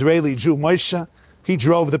 typical Israeli Jew, Moshe. He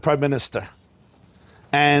drove the Prime Minister.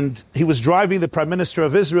 And he was driving the Prime Minister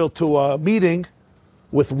of Israel to a meeting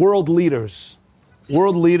with world leaders.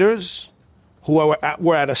 World leaders who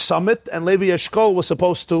were at a summit, and Levi Eshkol was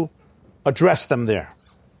supposed to address them there.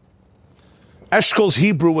 Eshkol's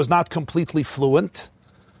Hebrew was not completely fluent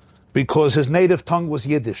because his native tongue was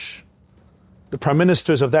Yiddish. The prime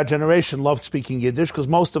ministers of that generation loved speaking Yiddish because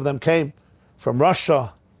most of them came from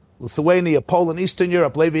Russia, Lithuania, Poland, Eastern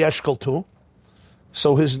Europe, Levi Eshkol too.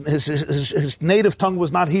 So his native tongue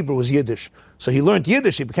was not Hebrew, it was Yiddish. So he learned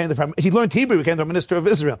Yiddish, he learned Hebrew, he became the minister of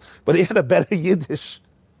Israel. But he had a better Yiddish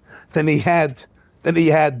than he had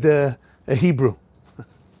a Hebrew.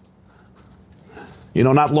 You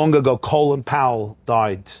know, not long ago, Colin Powell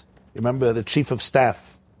died. You remember, the chief of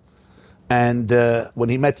staff. And when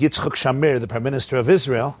he met Yitzchak Shamir, the prime minister of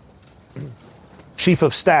Israel, chief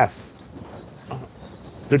of staff,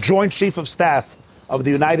 the joint chief of staff of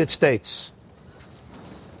the United States,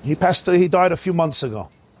 he died a few months ago.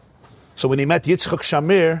 So when he met Yitzchak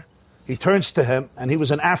Shamir, he turns to him, and he was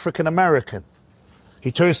an African American.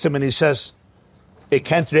 He turns to him and he says, "I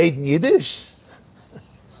can't read in Yiddish."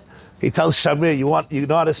 He tells Shamir, you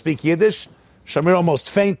know how to speak Yiddish? Shamir almost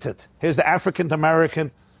fainted. Here's the African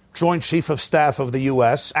American Joint Chief of Staff of the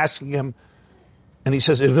U.S. asking him, and he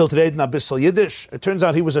says, "Ich will reden a bissel Yiddish." It turns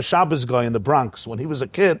out he was a Shabbos guy in the Bronx when he was a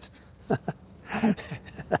kid.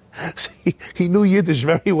 He knew Yiddish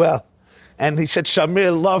very well. And he said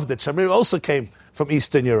Shamir loved it. Shamir also came from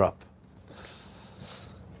Eastern Europe.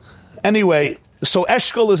 Anyway, so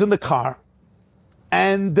Eshkol is in the car,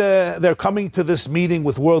 and they're coming to this meeting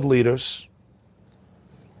with world leaders.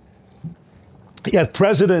 You had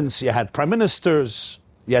presidents, you had prime ministers,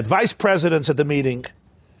 you had vice presidents at the meeting.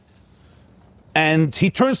 And he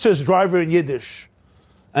turns to his driver in Yiddish,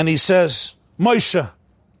 and he says, "Moshe,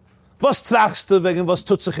 was trachst du wegen was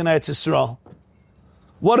tut sich in Eretz Yisrael?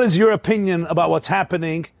 What is your opinion about what's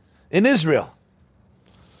happening in Israel?"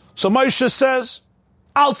 So Moshe says,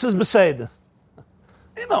 "Alles is beseder."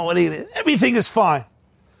 You know what everything is fine.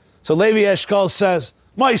 So Levi Eshkol says,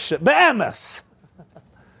 "Moshe, be'emes.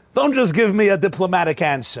 Don't just give me a diplomatic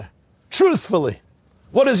answer. Truthfully,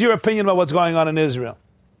 what is your opinion about what's going on in Israel?"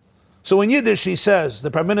 So in Yiddish he says,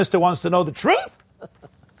 the prime minister wants to know the truth.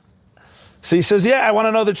 So he says, "Yeah, I want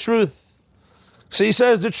to know the truth." So he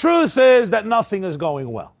says, "The truth is that nothing is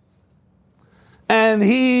going well." And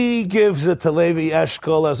he gives it to Levi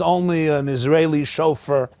Eshkol as only an Israeli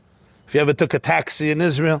chauffeur. If you ever took a taxi in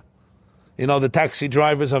Israel, you know the taxi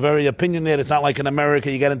drivers are very opinionated. It's not like in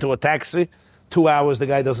America, you get into a taxi, 2 hours, the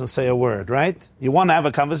guy doesn't say a word, right? You want to have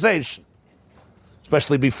a conversation,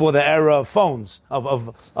 especially before the era of phones,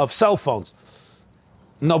 of cell phones.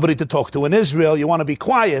 Nobody to talk to in Israel. You want to be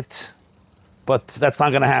quiet, but that's not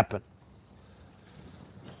going to happen.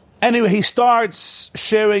 Anyway, he starts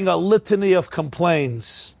sharing a litany of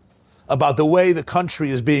complaints about the way the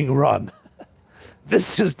country is being run.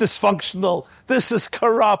 This is dysfunctional. This is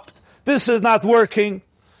corrupt. This is not working.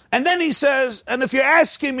 And then he says, "And if you're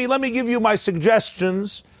asking me, let me give you my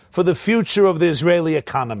suggestions for the future of the Israeli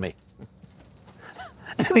economy."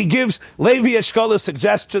 And he gives Levi Eshkol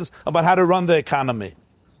suggestions about how to run the economy.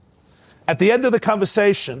 At the end of the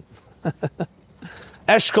conversation,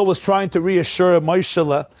 Eshkol was trying to reassure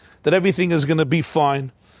Moshe that everything is going to be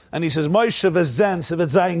fine. And he says, Moshe,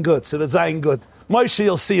 v'zayin good, v'zayin good. Moshe,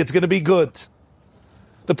 you'll see, it's going to be good.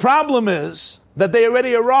 The problem is that they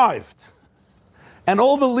already arrived. And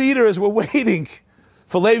all the leaders were waiting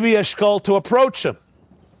for Levi Eshkol to approach him.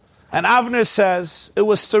 And Avner says, it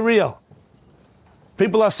was surreal.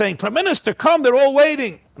 People are saying, Prime Minister, come, they're all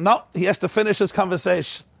waiting. No, he has to finish his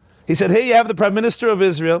conversation. He said, here you have the Prime Minister of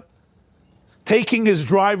Israel taking his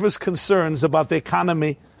driver's concerns about the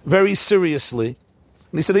economy very seriously.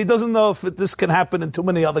 And he said he doesn't know if this can happen in too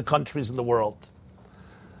many other countries in the world.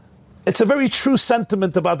 It's a very true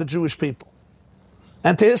sentiment about the Jewish people.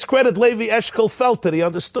 And to his credit, Levi Eshkol felt it, he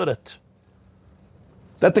understood it.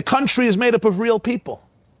 That the country is made up of real people.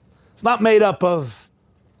 It's not made up of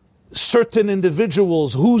certain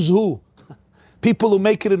individuals, who's who. People who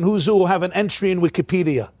make it in who's who have an entry in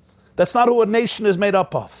Wikipedia. That's not who a nation is made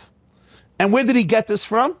up of. And where did he get this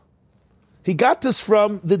from? He got this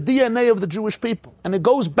from the DNA of the Jewish people. And it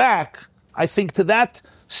goes back, I think, to that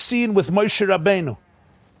scene with Moshe Rabbeinu.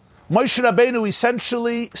 Moshe Rabbeinu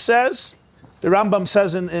essentially says, the Rambam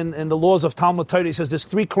says in the laws of Talmud Torah, he says there's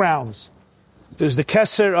 3 crowns. There's the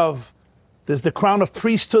there's the crown of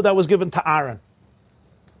priesthood that was given to Aaron.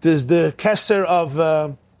 There's the keser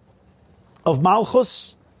of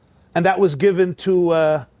Malchus, and that was given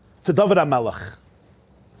to David HaMelech.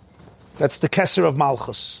 That's the keser of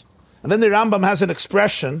Malchus. And then the Rambam has an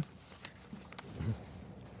expression.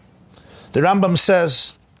 The Rambam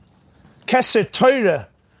says, Keser Torah,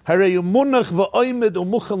 hareyu munach v'oimed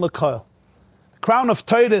u'muchen l'koil. The crown of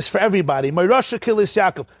Torah is for everybody. Moirasha Kilis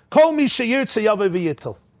Yaakov. Kol mi sheyirtze yaveh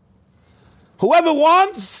v'yitel. Whoever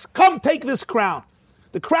wants, come take this crown.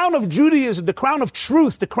 The crown of Judaism, the crown of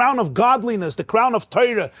truth, the crown of godliness, the crown of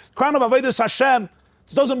Torah, the crown of Avodas Hashem.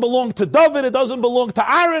 It doesn't belong to David, it doesn't belong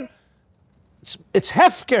to Aaron. It's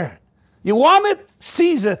hefker. You want it?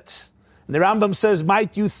 Seize it. And the Rambam says,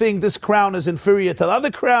 might you think this crown is inferior to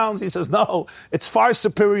other crowns? He says, no, it's far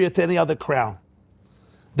superior to any other crown.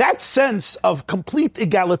 That sense of complete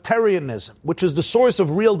egalitarianism, which is the source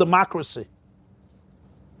of real democracy,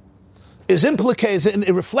 is implicated and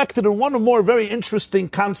reflected in one more very interesting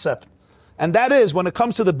concept. And that is, when it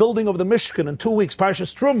comes to the building of the Mishkan in 2 weeks,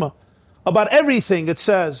 Parshas Truma, about everything it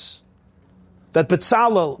says that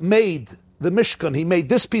Bezalel made the Mishkan, he made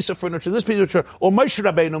this piece of furniture, this piece of furniture, or Moshe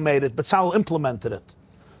Rabbeinu made it, Bezalel implemented it.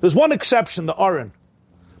 There's one exception, the Aron.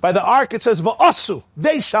 By the Ark it says, Va'asu,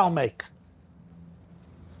 they shall make.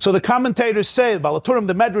 So the commentators say, Balaturim,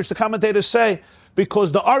 the Medrash, the commentators say,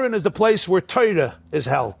 because the Aron is the place where Torah is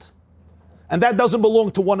held. And that doesn't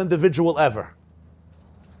belong to one individual ever.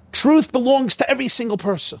 Truth belongs to every single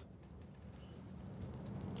person.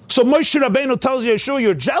 So Moshe Rabbeinu tells Yeshua,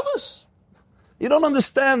 you're jealous? You don't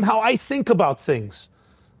understand how I think about things.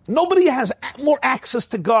 Nobody has more access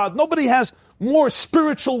to God. Nobody has more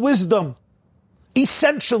spiritual wisdom.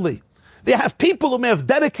 Essentially, they have people who may have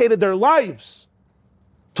dedicated their lives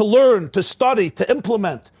to learn, to study, to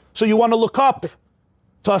implement. So you want to look up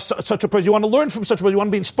to such a person. You want to learn from such a person. You want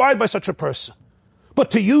to be inspired by such a person.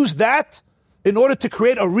 But to use that in order to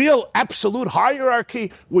create a real absolute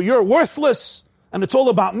hierarchy where you're worthless and it's all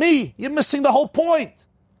about me, you're missing the whole point.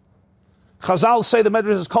 Chazal say, the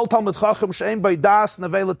Medrash is called Talmud Chacham she'ein by das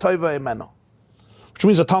nevela toiva emeno. Which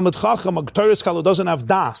means a Talmud Chacham, a Torah scholar, doesn't have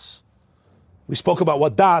das. We spoke about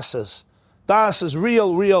what das is. Das is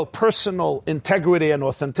real personal integrity and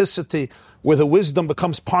authenticity, where the wisdom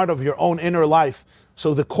becomes part of your own inner life.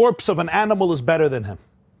 So the corpse of an animal is better than him.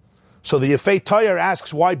 So the Yefei Torah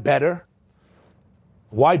asks, why better?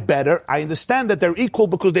 Why better? I understand that they're equal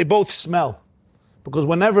because they both smell. Because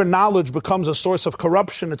whenever knowledge becomes a source of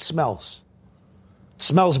corruption, it smells. It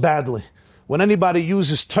smells badly. When anybody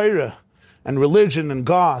uses Torah and religion and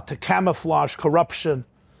God to camouflage corruption,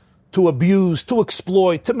 to abuse, to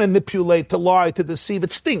exploit, to manipulate, to lie, to deceive,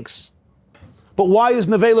 it stinks. But why is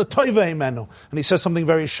Nevela Toiva Himenu? And he says something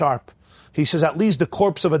very sharp. He says, at least the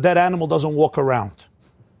corpse of a dead animal doesn't walk around.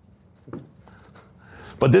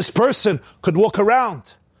 But this person could walk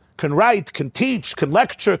around, can write, can teach, can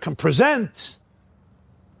lecture, can present,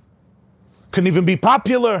 can even be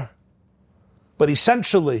popular. But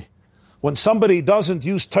essentially, when somebody doesn't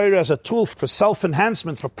use Torah as a tool for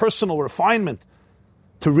self-enhancement, for personal refinement,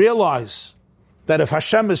 to realize that if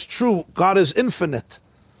Hashem is true, God is infinite.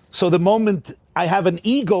 So the moment I have an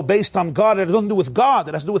ego based on God, it has nothing to do with God,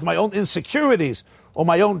 it has to do with my own insecurities or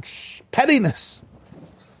my own pettiness.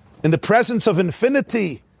 In the presence of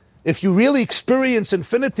infinity, if you really experience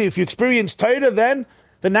infinity, if you experience Torah, then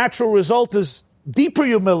the natural result is deeper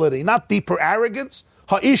humility, not deeper arrogance.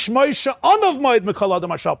 Ha'ish Moshe anav moed mikol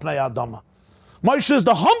adam ashal pnei adama. Moshe is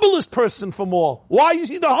the humblest person from all. Why is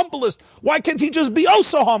he the humblest? Why can't he just be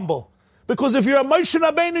also humble? Because if you're a Moshe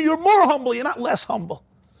Rabbeinu, you're more humble, you're not less humble.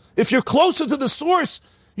 If you're closer to the source,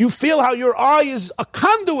 you feel how your eye is a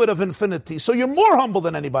conduit of infinity, so you're more humble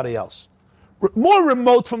than anybody else. More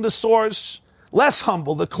remote from the source, less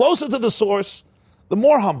humble. The closer to the source, the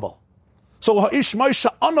more humble. So Ha'ish Moshe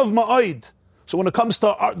anav ma'od. So when it comes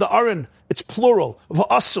to the Aron, it's plural,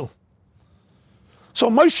 v'asu. So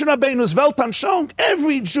Moshe Rabbeinu's Welt Anschauung,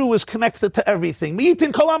 every Jew is connected to everything.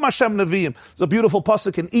 Mi'itin kolam Hashem neviim. There's a beautiful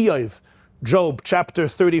pasuk in Iyov, Job, chapter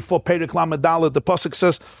 34, Perek Lamed Daled. The pasuk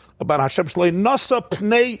says about Hashem Shloi nasa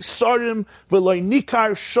pnei sarim v'loi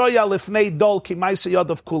nikar shoya lifnei dol ki ma'aseh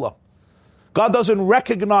yadav kula. God doesn't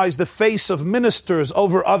recognize the face of ministers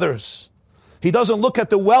over others. He doesn't look at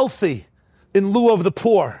the wealthy in lieu of the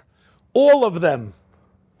poor. All of them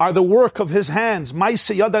are the work of his hands.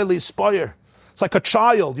 Ma'aseh yadai li'ispayer. It's like a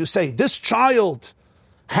child. You say, this child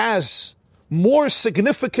has more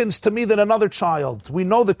significance to me than another child. We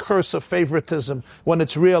know the curse of favoritism when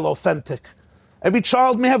it's real, authentic. Every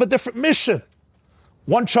child may have a different mission.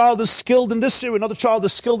 One child is skilled in this area, another child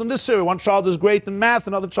is skilled in this area. One child is great in math,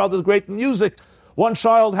 another child is great in music. One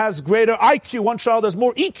child has greater IQ, one child has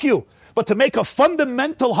more EQ. But to make a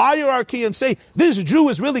fundamental hierarchy and say, this Jew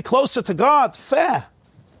is really closer to God, fair.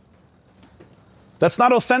 That's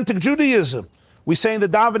not authentic Judaism. We say in the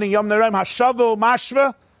davening, Yom Nerem, Hashava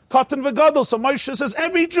Mashva, Katan V'Gadol. So Moshe says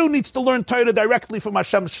every Jew needs to learn Torah directly from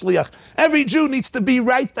Hashem's Shliach. Every Jew needs to be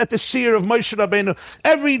right at the shear of Moshe Rabbeinu.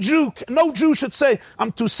 Every Jew, no Jew should say,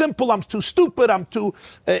 I'm too simple, I'm too stupid, I'm too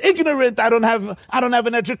ignorant, I don't have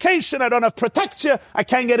an education, I don't have protection, I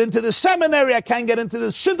can't get into this seminary, I can't get into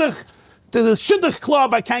this shidduch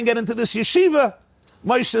club, I can't get into this yeshiva.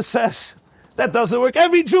 Moshe says, that doesn't work.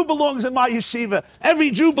 Every Jew belongs in my yeshiva.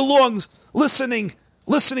 Every Jew belongs listening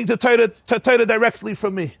to Torah directly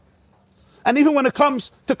from me. And even when it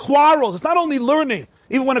comes to quarrels, it's not only learning,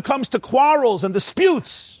 even when it comes to quarrels and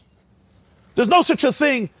disputes, there's no such a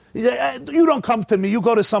thing. You don't come to me, you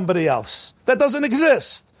go to somebody else. That doesn't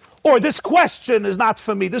exist. Or this question is not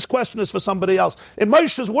for me, this question is for somebody else. In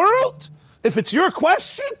Moshe's world, if it's your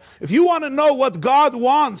question, if you want to know what God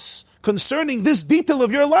wants concerning this detail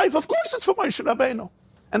of your life, of course it's for Moshe Rabbeinu.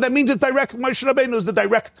 And that means it's direct. Moshe Rabbeinu is the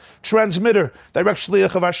direct transmitter, direct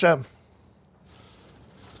shliach of Hashem.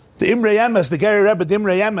 The Imrei Emes, the Geri Rebbe, the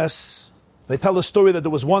Imrei Emes, they tell a story that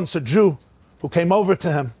there was once a Jew who came over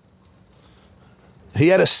to him. He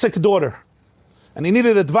had a sick daughter, and he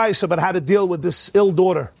needed advice about how to deal with this ill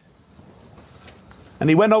daughter. And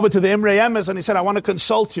he went over to the Imrei Emes and he said, I want to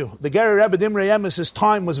consult you. The Geri Rebbe, the Imrei Emes, his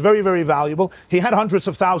time was very, very valuable. He had hundreds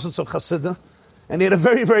of thousands of chassidim, and he had a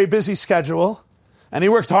very, very busy schedule. And he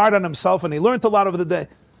worked hard on himself, and he learned a lot over the day.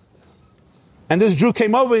 And this Jew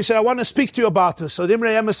came over, he said, I want to speak to you about this. So the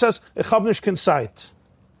Imrei Emes says, Ich hab nicht kein Zeit.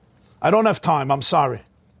 I don't have time, I'm sorry.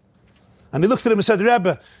 And he looked at him and said,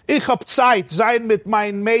 Rebbe, ich hab Zeit, sein mit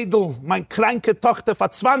mein Mädel, mein kranke Tochter, vor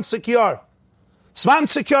 20 Jahren.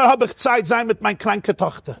 20 Jahre habe ich Zeit, sein mit mein kranke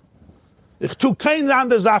Tochter. Ich tue keine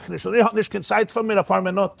andere Sache nicht. Und ich hab nicht keine Zeit von mir, ein paar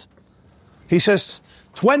Minuten. He says,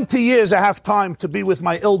 20 years I have time to be with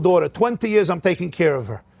my ill daughter. 20 years I'm taking care of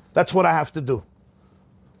her. That's what I have to do.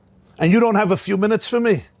 And you don't have a few minutes for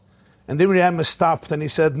me? And the Imrei Emes stopped and he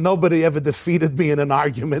said, nobody ever defeated me in an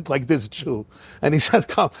argument like this Jew. And he said,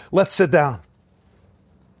 come, let's sit down.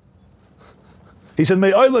 He said,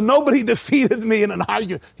 Me'oila, nobody defeated me in an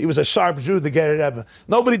argument. He was a sharp Jew, the Geri Rebbe.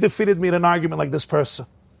 Nobody defeated me in an argument like this person.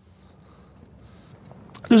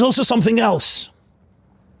 There's also something else.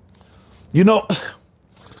 You know,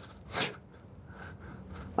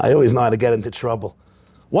 I always know how to get into trouble.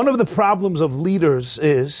 One of the problems of leaders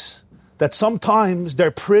is that sometimes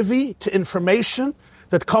they're privy to information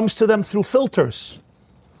that comes to them through filters.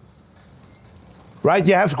 Right?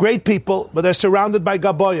 You have great people, but they're surrounded by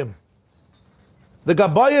Gaboyim. The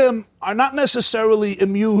Gaboyim are not necessarily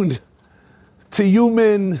immune to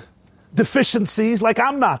human deficiencies like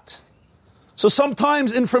I'm not. So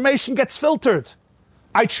sometimes information gets filtered.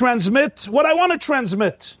 I transmit what I want to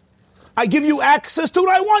transmit. I give you access to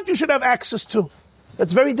what I want you should have access to.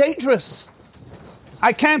 That's very dangerous.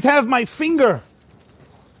 I can't have my finger.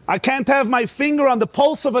 I can't have my finger on the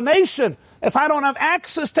pulse of a nation if I don't have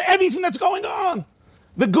access to everything that's going on.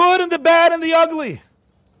 The good and the bad and the ugly.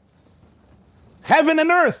 Heaven and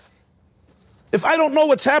earth. If I don't know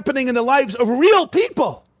what's happening in the lives of real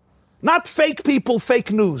people, not fake people,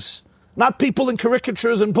 fake news, not people in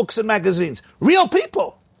caricatures and books and magazines, real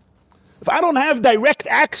people. if I don't have direct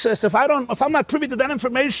access, if I'm not privy to that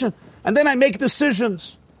information, and then I make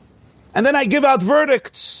decisions, and then I give out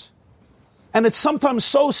verdicts, and it's sometimes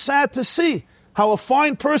so sad to see how a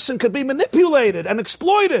fine person could be manipulated and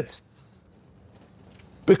exploited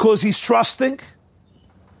because he's trusting.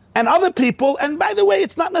 And other people, and by the way,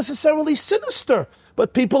 it's not necessarily sinister,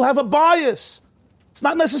 but people have a bias. It's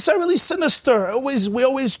not necessarily sinister. We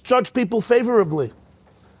always judge people favorably.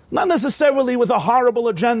 Not necessarily with a horrible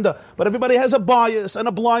agenda, but everybody has a bias and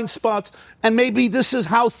a blind spot, and maybe this is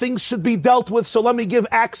how things should be dealt with, so let me give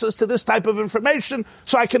access to this type of information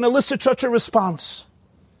so I can elicit such a response.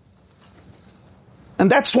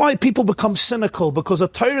 And that's why people become cynical, because a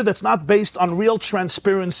Torah that's not based on real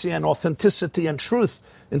transparency and authenticity and truth,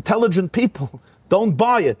 intelligent people don't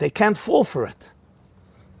buy it. They can't fall for it.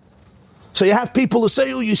 So you have people who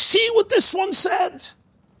say, oh, you see what this one said?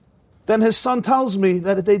 Then his son tells me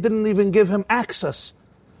that they didn't even give him access.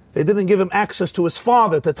 They didn't give him access to his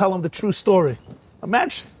father to tell him the true story.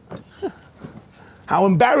 Imagine how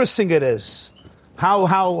embarrassing it is,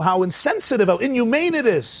 how insensitive, how inhumane it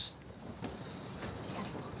is.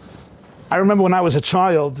 I remember when I was a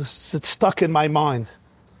child, it stuck in my mind.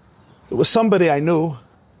 There was somebody I knew,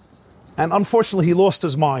 and unfortunately he lost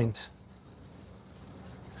his mind.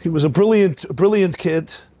 He was a brilliant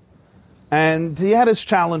kid, and he had his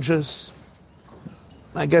challenges.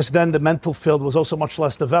 I guess then the mental field was also much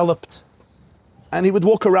less developed. And he would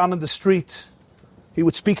walk around in the street. He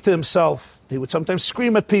would speak to himself. He would sometimes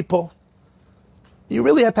scream at people. You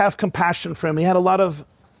really had to have compassion for him. He had a lot of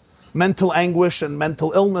mental anguish and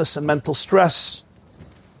mental illness and mental stress.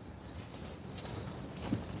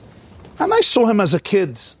 And I saw him as a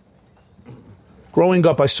kid. Growing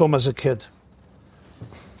up, I saw him as a kid.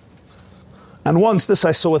 And once, this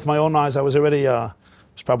I saw with my own eyes, I was already, was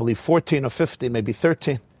probably 14 or 15, maybe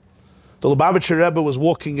 13. The Lubavitcher Rebbe was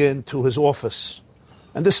walking into his office,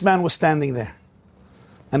 and this man was standing there.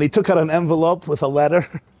 And he took out an envelope with a letter,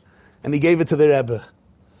 and he gave it to the Rebbe.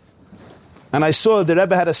 And I saw the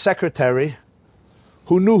Rebbe had a secretary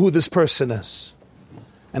who knew who this person is.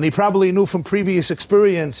 And he probably knew from previous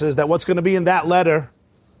experiences that what's going to be in that letter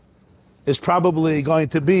is probably going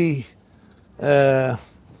to be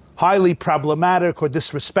highly problematic or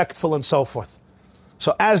disrespectful and so forth.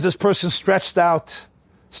 So as this person stretched out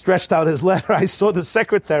his letter, I saw the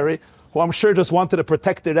secretary, who I'm sure just wanted to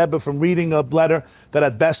protect the Rebbe from reading a letter that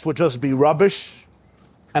at best would just be rubbish,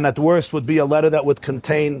 and at worst would be a letter that would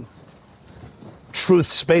contain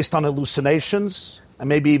truths based on hallucinations, and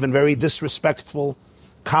maybe even very disrespectful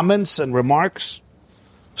comments and remarks.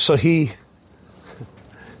 So he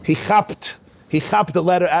chopped the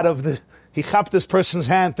letter out of the... He chopped this person's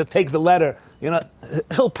hand to take the letter.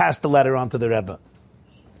 He'll pass the letter on to the Rebbe.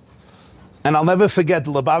 And I'll never forget,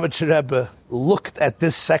 the Lubavitcher Rebbe looked at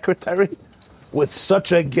this secretary with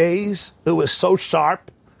such a gaze. It was so sharp.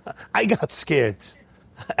 I got scared.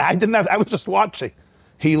 I was just watching.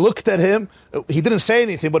 He looked at him. He didn't say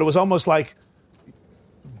anything, but it was almost like,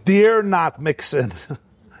 dare not mix in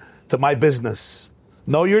to my business.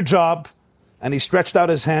 Know your job. And he stretched out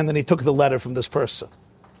his hand and he took the letter from this person.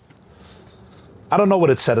 I don't know what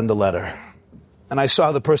it said in the letter. And I saw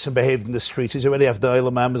how the person behaved in the streets. He's already after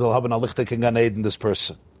Eilam Amazal Haben Alichtik and Gan Eden, this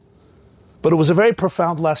person. But it was a very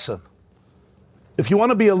profound lesson. If you want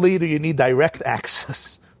to be a leader, you need direct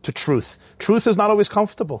access to truth. Truth is not always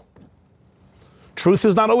comfortable. Truth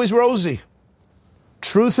is not always rosy.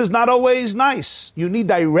 Truth is not always nice. You need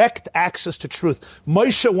direct access to truth.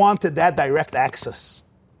 Moshe wanted that direct access.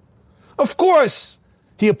 Of course,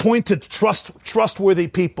 he appointed trustworthy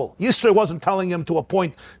people. Yisro wasn't telling him to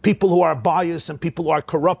appoint people who are biased and people who are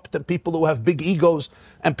corrupt and people who have big egos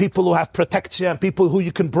and people who have protection and people who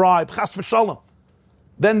you can bribe. Chas v'shalom.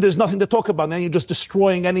 Then there's nothing to talk about. Then you're just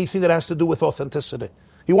destroying anything that has to do with authenticity.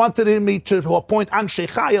 He wanted him to appoint Anshe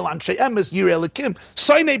Chayil, Anshe Emes, Yirei Elikim,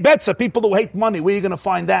 Soinei Betza, people who hate money. Where are you going to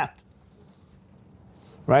find that?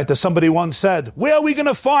 Right? As somebody once said, where are we going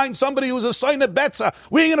to find somebody who's a Soinei Betza?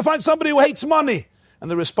 Where are you going to find somebody who hates money? And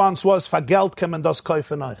the response was, Fageld kem and das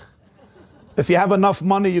kaufen. If you have enough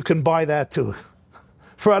money, you can buy that too.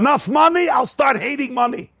 For enough money, I'll start hating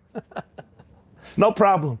money. No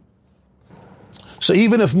problem. So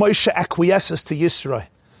even if Moshe acquiesces to Yisro,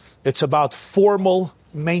 it's about formal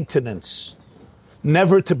maintenance,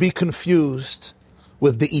 never to be confused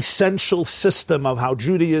with the essential system of how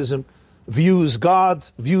Judaism views God,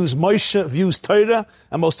 views Moshe, views Torah,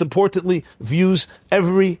 and most importantly, views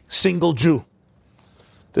every single Jew.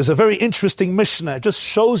 There's a very interesting Mishnah. It just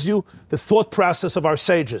shows you the thought process of our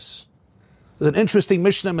sages. There's an interesting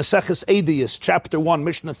Mishnah, Maseches Eidos, chapter 1,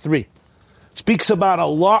 Mishnah 3. It speaks about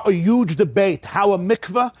a huge debate, how a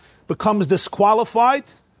mikveh becomes disqualified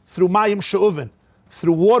through mayim she'uvin,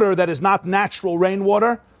 through water that is not natural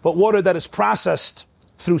rainwater, but water that is processed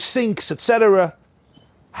through sinks, etc.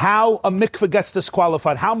 How a mikveh gets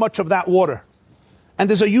disqualified, how much of that water. And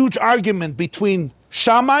there's a huge argument between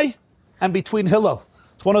Shammai and between Hillel.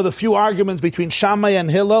 It's one of the few arguments between Shammai and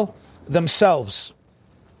Hillel themselves.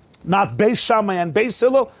 Not Beis Shammai and Beis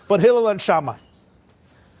Hillel, but Hillel and Shammai.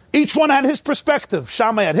 Each one had his perspective.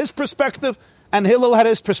 Shammai had his perspective, and Hillel had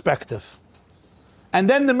his perspective. And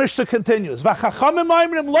then the Mishnah continues. The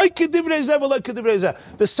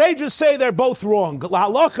sages say they're both wrong.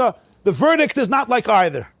 The verdict is not like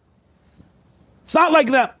either. It's not like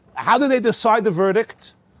them. How do they decide the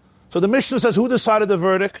verdict? So the Mishnah says, who decided the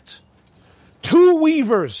verdict? Two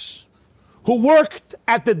weavers who worked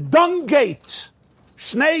at the dung gate,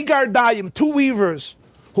 Shnei Gardayim, two weavers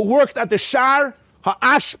who worked at the Shar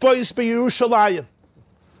HaAshpois BeYerushalayim.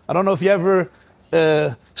 I don't know if you ever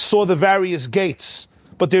saw the various gates,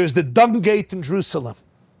 but there's the dung gate in Jerusalem.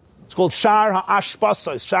 It's called Shar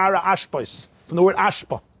HaAshpois, from the word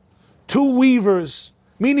Ashpa. Two weavers,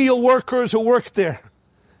 menial workers who worked there.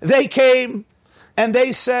 They came and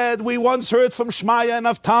they said, we once heard from Shmaya and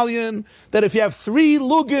Avtalion that if you have 3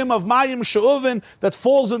 lugim of mayim she'uvin that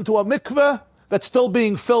falls into a mikveh that's still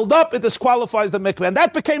being filled up, it disqualifies the mikveh. And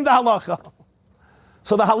that became the halacha.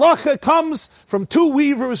 So the halacha comes from 2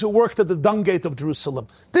 weavers who worked at the dung gate of Jerusalem.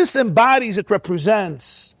 This embodies, it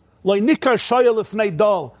represents. Lo nikar shoyel ifnei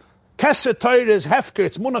dol. Keser Torah is hefker,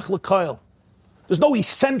 it's munach l'koil. There's no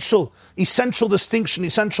essential distinction,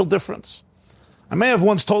 essential difference. I may have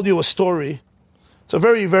once told you a story. It's a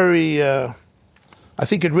very, very, I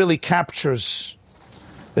think it really captures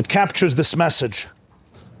this message.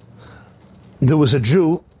 There was a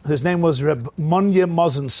Jew, his name was Reb Monye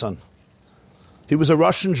Mozenson. He was a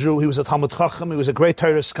Russian Jew, he was a Talmud Chacham, he was a great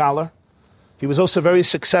Torah scholar. He was also very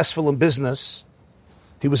successful in business.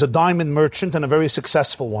 He was a diamond merchant and a very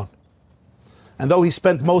successful one. And though he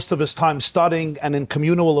spent most of his time studying and in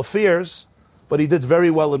communal affairs, but he did very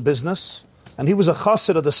well in business. And he was a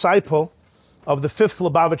chassid, a disciple of the 5th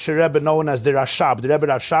Lubavitcher Rebbe known as the Rashab,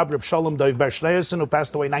 Reb Shalom Dov Ber Schneerson, who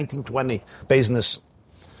passed away in 1920, business.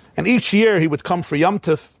 And each year he would come for Yom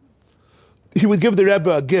Tov. He would give the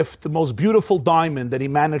Rebbe a gift, the most beautiful diamond that he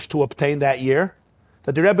managed to obtain that year,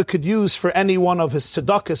 that the Rebbe could use for any one of his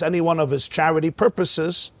tzedakahs, any one of his charity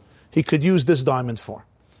purposes, he could use this diamond for.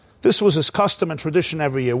 This was his custom and tradition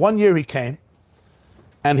every year. One year he came,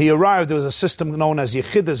 and he arrived. There was a system known as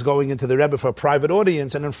Yechidus going into the Rebbe for a private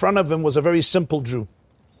audience, and in front of him was a very simple Jew.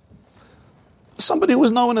 Somebody who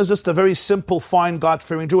was known as just a very simple, fine,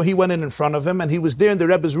 God-fearing Jew. He went in front of him, and he was there in the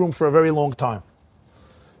Rebbe's room for a very long time.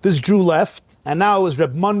 This Jew left, and now it was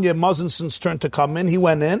Reb Monye Mozenson's turn to come in. He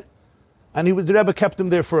went in, and the Rebbe kept him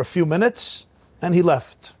there for a few minutes, and he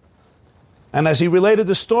left. And as he related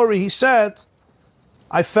the story, he said,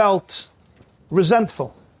 I felt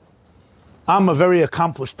resentful. I'm a very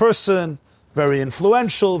accomplished person, very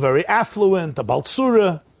influential, very affluent, a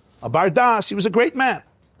Baltsura, a Bardas. He was a great man.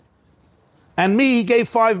 And me, he gave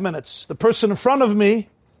 5 minutes. The person in front of me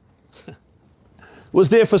was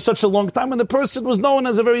there for such a long time, and the person was known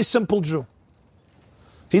as a very simple Jew.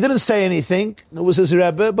 He didn't say anything. It was his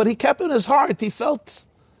Rebbe, but he kept it in his heart. He felt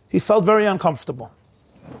very uncomfortable.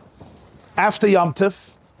 After Yom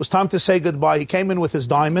Tov, it was time to say goodbye. He came in with his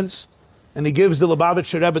diamonds, and he gives the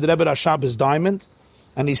Lubavitcher Rebbe, the Rebbe Rashab, his diamond,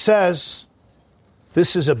 and he says,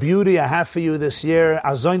 this is a beauty I have for you this year,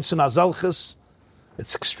 Azoinson Azalchis.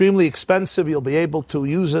 It's extremely expensive. You'll be able to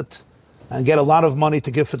use it and get a lot of money to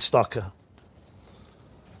give for tzedakah.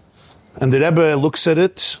 And the Rebbe looks at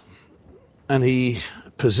it, and he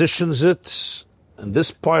positions it in this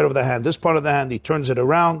part of the hand, he turns it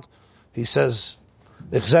around. He says,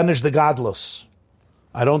 Ich seh nicht the gadlus.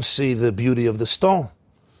 I don't see the beauty of the stone.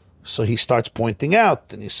 So he starts pointing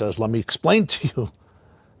out, and he says, let me explain to you.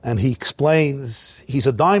 And he explains, he's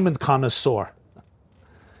a diamond connoisseur.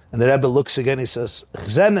 And the Rebbe looks again, he says, Ich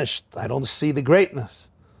seh nicht, I don't see the greatness.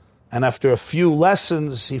 And after a few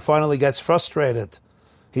lessons, he finally gets frustrated.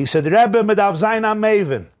 He said, Rebbe medav zayin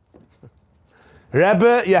amevin.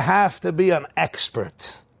 Rebbe, you have to be an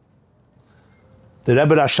expert. The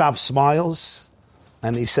Rebbe Rashab smiles,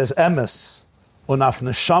 and he says, Emes, unaf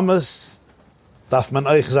neshamas, daf man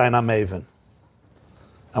euch zayin amevin.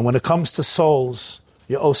 And when it comes to souls,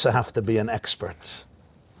 you also have to be an expert.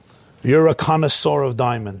 You're a connoisseur of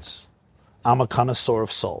diamonds. I'm a connoisseur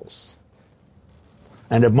of souls.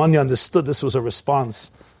 And Reb Monye understood this was a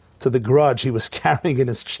response to the grudge he was carrying in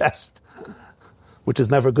his chest, which is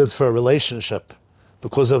never good for a relationship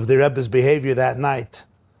because of the Rebbe's behavior that night.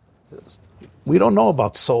 We don't know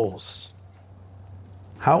about souls.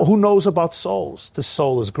 Who knows about souls? The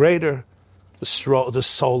soul is greater. The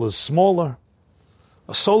soul is smaller.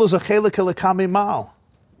 A soul is a chelik elikami mal.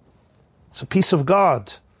 It's a piece of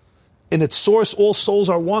God. In its source, all souls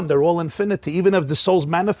are one. They're all infinity. Even if the souls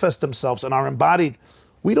manifest themselves and are embodied,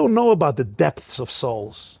 we don't know about the depths of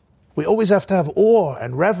souls. We always have to have awe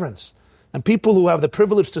and reverence. And people who have the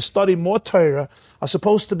privilege to study more Torah are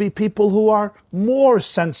supposed to be people who are more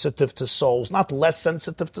sensitive to souls, not less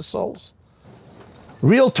sensitive to souls.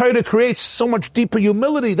 Real Torah creates so much deeper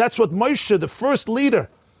humility. That's what Moshe, the first leader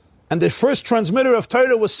and the first transmitter of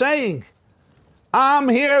Torah, was saying. I'm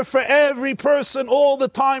here for every person all the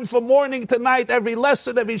time, from morning to night, every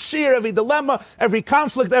lesson, every shir, every dilemma, every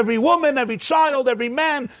conflict, every woman, every child, every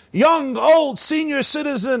man, young, old, senior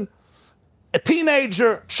citizen, a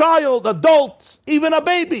teenager, child, adult, even a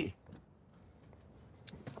baby.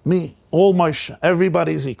 Me, all Moshe,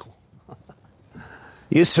 everybody's equal.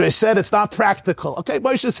 Yisro said it's not practical. Okay,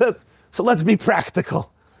 Moshe said, so let's be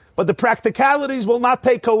practical. But the practicalities will not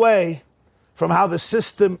take away from how the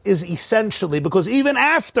system is essentially, because even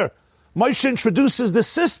after Moshe introduces the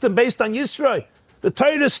system based on Yisro, the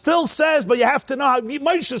Torah still says, but you have to know how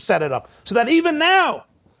Moshe set it up. So that even now,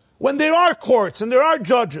 when there are courts and there are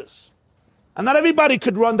judges, and not everybody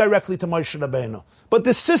could run directly to Moshe Rabbeinu, but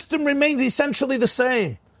the system remains essentially the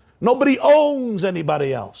same. Nobody owns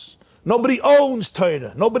anybody else. Nobody owns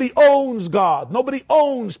Torah. Nobody owns God. Nobody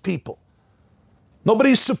owns people.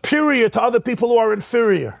 Nobody is superior to other people who are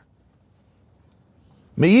inferior.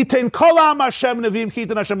 In fact, the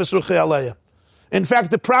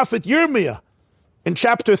prophet Yirmiyah, in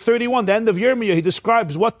chapter 31, the end of Yirmiyah, he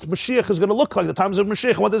describes what Mashiach is going to look like, the times of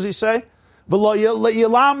Mashiach. What does he say?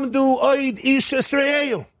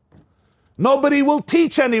 Nobody will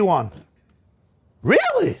teach anyone.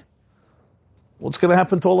 Really? What's going to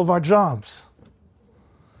happen to all of our jobs?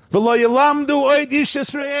 Nobody will teach his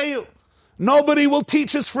friend. Nobody will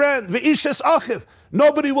teach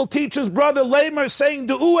his brother Lamer, saying,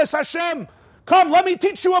 Du'u es Hashem. Come, let me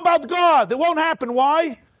teach you about God. It won't happen.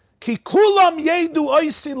 Why? Because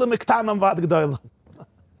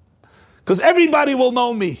everybody will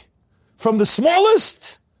know me, from the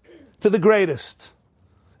smallest to the greatest.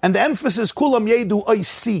 And the emphasis, kulam yedu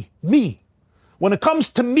oisi, me. When it comes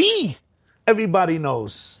to me, everybody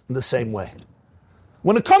knows in the same way.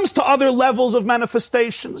 When it comes to other levels of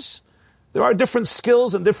manifestations, there are different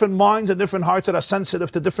skills and different minds and different hearts that are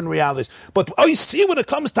sensitive to different realities. But oisi, when it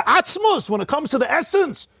comes to atzmos, when it comes to the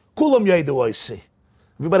essence, kulam yedu oisi.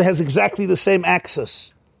 Everybody has exactly the same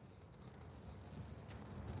access.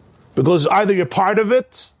 Because either you're part of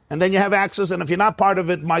it, and then you have access, and if you're not part of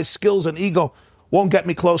it, my skills and ego won't get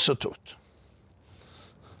me closer to it.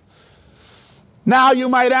 Now you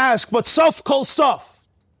might ask, but Sof Kol Sof.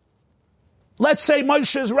 Let's say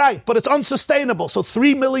Moshe is right, but it's unsustainable. So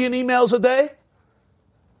 3 million emails a day.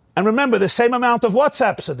 And remember, the same amount of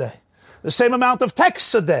WhatsApps a day. The same amount of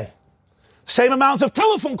texts a day. Same amount of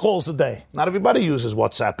telephone calls a day. Not everybody uses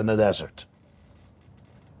WhatsApp in the desert.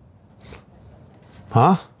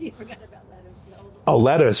 Huh? You forgot about letters. Oh,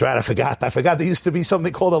 letters, right? I forgot there used to be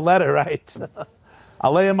something called a letter, right?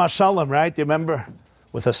 Aleim Hashalom, right? You remember?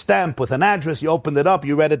 With a stamp, with an address, you opened it up,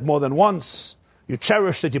 you read it more than once. You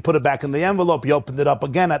cherished it, you put it back in the envelope, you opened it up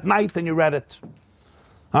again at night and you read it.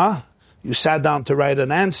 Huh? You sat down to write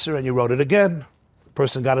an answer and you wrote it again. The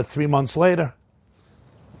person got it 3 months later.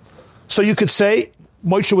 So you could say,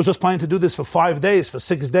 Moshe was just planning to do this for 5 days, for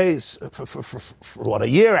 6 days, for what, a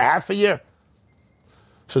year, half a year?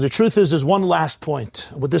 So the truth is, there's one last point.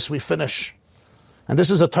 With this we finish. And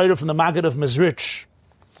this is a title from the Maggid of Mezrich.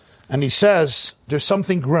 And he says, there's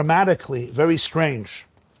something grammatically very strange.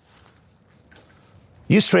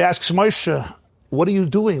 Yisro asks Moshe, what are you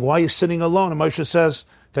doing? Why are you sitting alone? And Moshe says,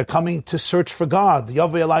 they're coming to search for God. Then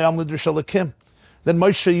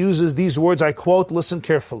Moshe uses these words, I quote, listen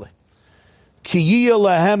carefully. Ki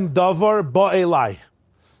lahem davar ba'elai.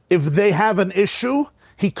 If they have an issue,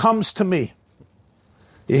 he comes to me.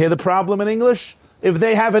 You hear the problem in English? If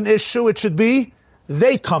they have an issue, it should be,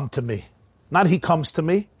 they come to me. Not he comes to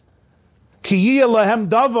me. Ki lahem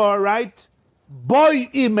davar, right?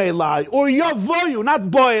 Ba'elai. Or yavoyu, not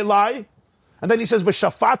ba'elai. And then he says,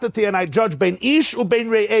 V'shafatati, and I judge bein ish u bein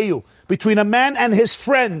re'eyu, between a man and his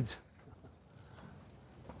friend.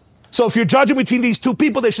 So if you're judging between these two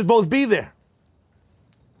people, they should both be there.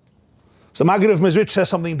 So Maggid of Mezrich says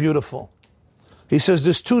something beautiful. He says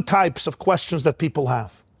there's two types of questions that people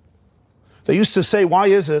have. They used to say, why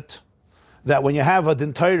is it that when you have a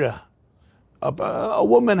din Torah, a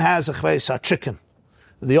woman has a chicken.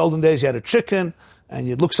 In the olden days you had a chicken, and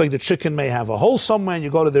it looks like the chicken may have a hole somewhere, and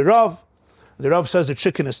you go to the Rav. The Rav says the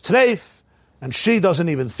chicken is treif, And she doesn't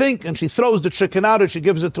even think, and she throws the chicken out and she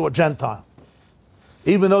gives it to a Gentile.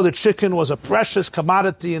 Even though the chicken was a precious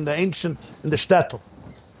commodity in the shtetl.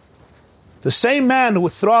 The same man who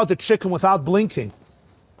would throw out the chicken without blinking,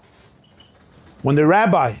 when the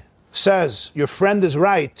rabbi says, your friend is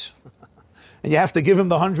right, and you have to give him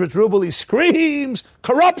the 100 ruble, he screams,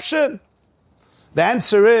 corruption! The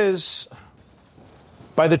answer is,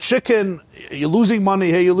 by the chicken, you're losing money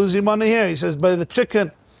here, you're losing money here. He says, by the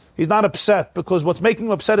chicken, he's not upset, because what's making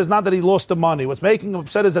him upset is not that he lost the money. What's making him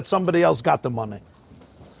upset is that somebody else got the money.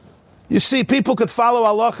 You see, people could follow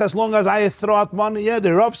Allah as long as I throw out money. Yeah,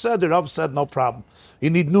 the Rav said, no problem. You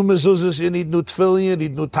need new mezuzahs, you need new tefillin, you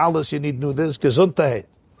need new talis, you need new this, gesundheit.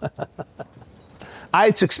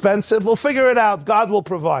 It's expensive, we'll figure it out, God will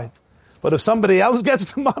provide. But if somebody else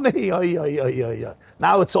gets the money,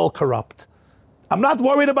 now it's all corrupt. I'm not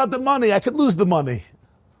worried about the money, I could lose the money.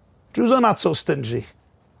 Jews are not so stingy.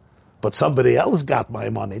 But somebody else got my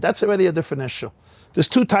money. That's already a different issue. There's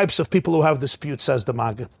two types of people who have disputes, says the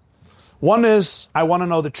Maggid. One is, I want to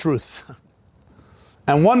know the truth.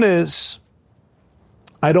 And one is,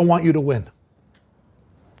 I don't want you to win.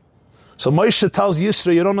 So Moshe tells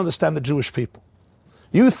Yisro, you don't understand the Jewish people.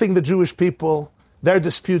 You think the Jewish people, their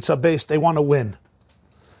disputes are based, they want to win.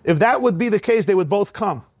 If that would be the case, they would both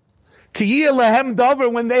come. Ki lehem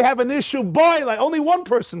davar, when they have an issue, boy, like only one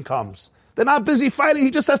person comes. They're not busy fighting,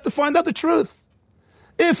 he just has to find out the truth.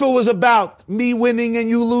 If it was about me winning and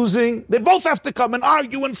you losing, they both have to come and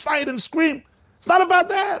argue and fight and scream. It's not about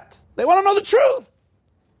that. They want to know the truth.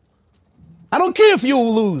 I don't care if you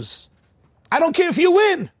lose. I don't care if you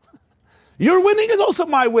win. Your winning is also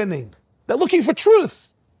my winning. They're looking for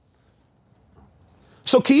truth.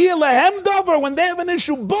 So Ki lehem davar, when they have an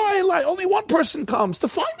issue, boy, like only one person comes to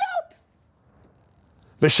find out.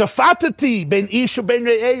 V'shafatati ben ish ben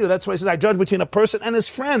re'eyu. That's why he says, I judge between a person and his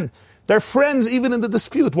friend. They're friends even in the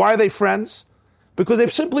dispute. Why are they friends? Because they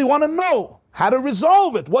simply want to know how to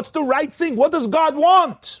resolve it. What's the right thing? What does God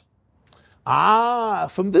want?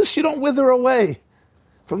 From this you don't wither away.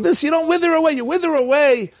 From this you don't wither away. You wither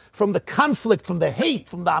away from the conflict, from the hate,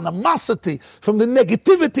 from the animosity, from the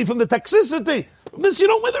negativity, from the toxicity. From this you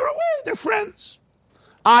don't wither away. They're friends.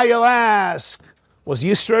 I'll ask, was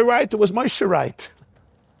Yisro right or was Moshe right?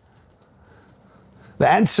 The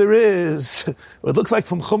answer is, it looks like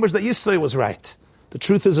from Chumash that Yisro was right. The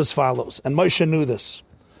truth is as follows, and Moshe knew this.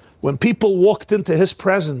 When people walked into his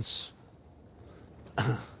presence,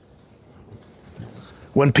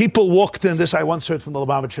 when people walked in, this I once heard from the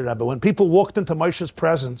Lubavitcher Rebbe, when people walked into Moshe's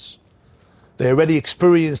presence, they already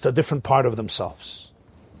experienced a different part of themselves.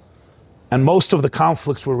 And most of the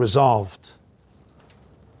conflicts were resolved.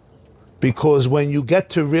 Because when you get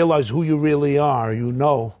to realize who you really are, you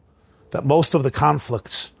know that most of the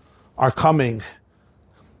conflicts are coming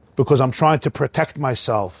because I'm trying to protect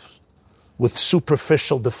myself with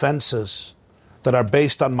superficial defenses that are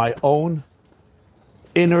based on my own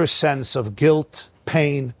inner sense of guilt,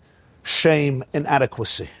 pain, shame,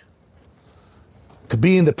 inadequacy. To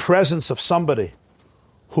be in the presence of somebody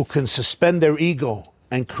who can suspend their ego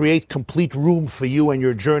and create complete room for you and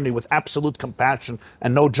your journey with absolute compassion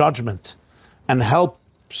and no judgment, and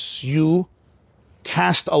helps you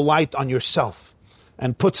cast a light on yourself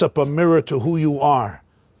and puts up a mirror to who you are,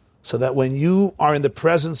 so that when you are in the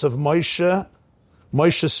presence of Moshe,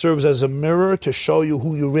 Moshe serves as a mirror to show you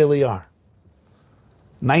who you really are.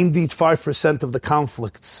 95% of the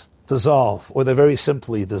conflicts dissolve, or they're very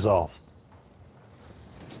simply dissolved.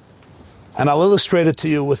 And I'll illustrate it to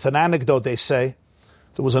you with an anecdote. They say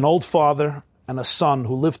there was an old father and a son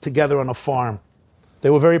who lived together on a farm.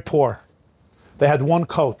 They were very poor. They had one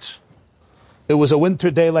coat. It was a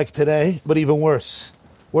winter day like today, but even worse.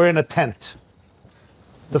 We're in a tent.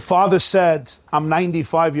 The father said, I'm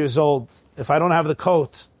 95 years old. If I don't have the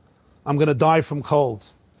coat, I'm going to die from cold.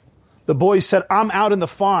 The boy said, I'm out in the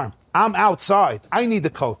farm. I'm outside. I need the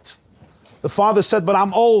coat. The father said, but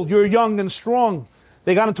I'm old. You're young and strong.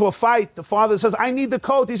 They got into a fight. The father says, I need the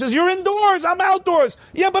coat. He says, you're indoors. I'm outdoors.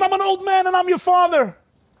 Yeah, but I'm an old man and I'm your father.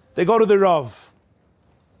 They go to the Rav.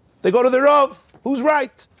 Who's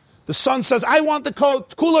right? The son says, I want the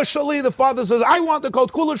coat. Kula shali. The father says, I want the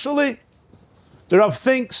coat. Kula shali. The Rav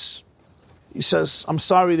thinks. He says, I'm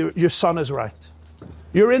sorry, your son is right.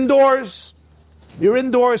 You're indoors.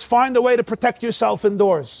 Find a way to protect yourself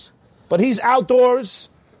indoors. But he's outdoors.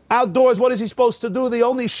 Outdoors, what is he supposed to do? The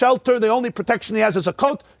only shelter, the only protection he has is a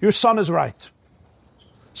coat. Your son is right.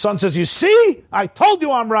 Son says, you see? I told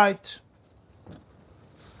you I'm right.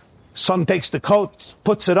 Son takes the coat,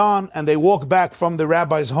 puts it on, and they walk back from the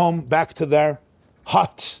rabbi's home back to their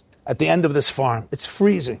hut at the end of this farm. It's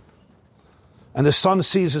freezing. And the son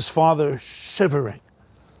sees his father shivering,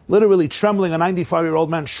 literally trembling, a 95-year-old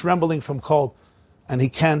man trembling from cold. And he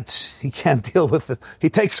can't deal with it. He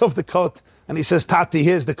takes off the coat and he says, Tati,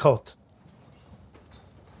 here's the coat.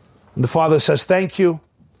 And the father says, thank you,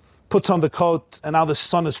 puts on the coat, and now the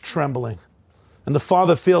son is trembling. And the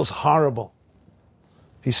father feels horrible.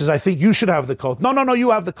 He says, I think you should have the coat. No,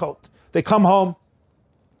 you have the coat. They come home,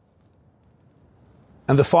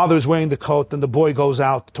 and the father is wearing the coat, and the boy goes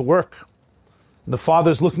out to work. And the father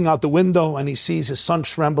is looking out the window, and he sees his son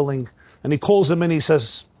trembling, and he calls him in, he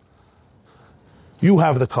says, you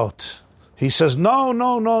have the coat. He says,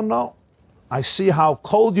 no. I see how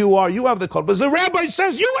cold you are. You have the coat. But the rabbi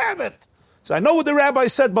says you have it. So I know what the rabbi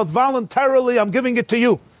said, but voluntarily I'm giving it to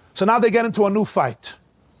you. So now they get into a new fight.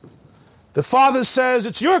 The father says,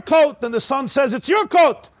 it's your coat. And the son says, it's your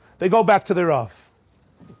coat. They go back to the Rav.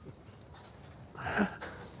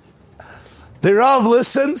 The Rav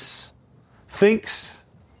listens, thinks,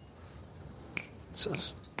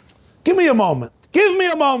 says, give me a moment. Give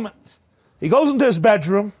me a moment. He goes into his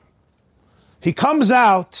bedroom. He comes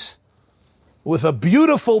out with a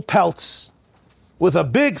beautiful pelts, with a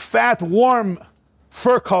big, fat, warm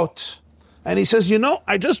fur coat. And he says,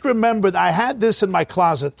 I just remembered I had this in my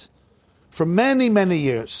closet for many, many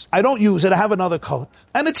years. I don't use it. I have another coat.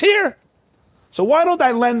 And it's here. So why don't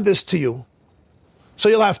I lend this to you? So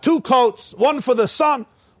you'll have two coats, one for the son,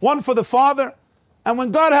 one for the father. And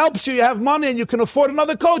when God helps you, you have money and you can afford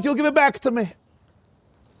another coat, you'll give it back to me.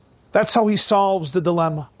 That's how he solves the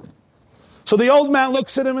dilemma. So the old man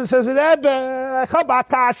looks at him and says, Rebbe,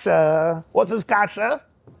 kasha. What's his kasha?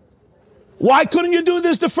 Why couldn't you do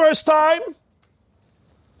this the first time?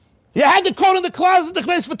 You had the coat in the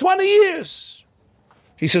closet for 20 years.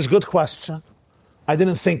 He says, good question. I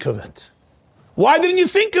didn't think of it. Why didn't you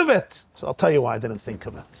think of it? So I'll tell you why I didn't think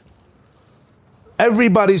of it.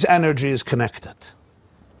 Everybody's energy is connected.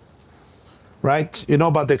 Right? You know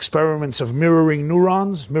about the experiments of mirroring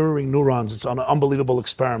neurons? Mirroring neurons, it's an unbelievable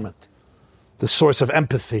experiment. The source of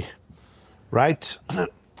empathy, right?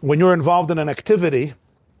 When you're involved in an activity,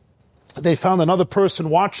 they found another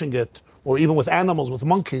person watching it, or even with animals, with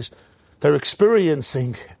monkeys, they're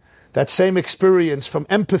experiencing that same experience from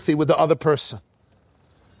empathy with the other person.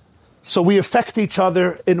 So we affect each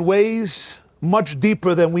other in ways much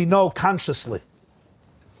deeper than we know consciously.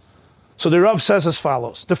 So the Rav says as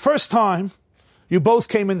follows. The first time, you both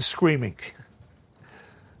came in screaming.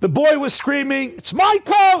 The boy was screaming, it's my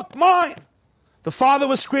coat, mine. The father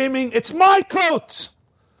was screaming, it's my coat.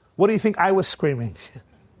 What do you think I was screaming?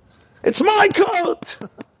 It's my coat.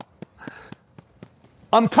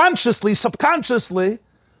 Unconsciously, subconsciously,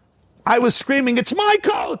 I was screaming, it's my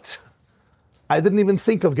coat. I didn't even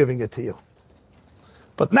think of giving it to you.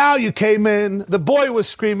 But now you came in, the boy was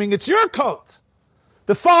screaming, it's your coat.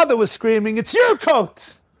 The father was screaming, it's your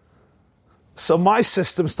coat. So my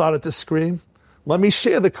system started to scream, let me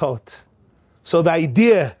share the coat. So the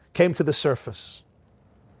idea came to the surface.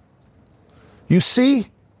 You see,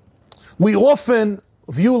 we often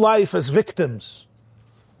view life as victims.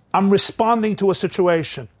 I'm responding to a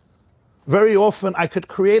situation. Very often I could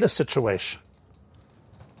create a situation.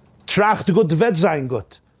 Tracht gut, wird sein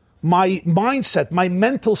gut. My mindset, my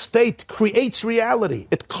mental state creates reality.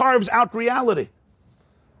 It carves out reality.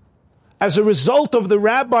 As a result of the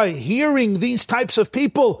rabbi hearing these types of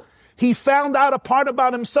people, he found out a part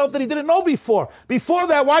about himself that he didn't know before. Before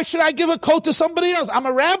that, why should I give a coat to somebody else? I'm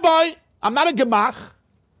a rabbi. I'm not a gemach.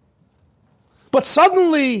 But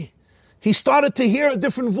suddenly, he started to hear a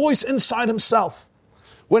different voice inside himself.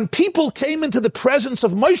 When people came into the presence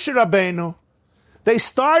of Moshe Rabbeinu, they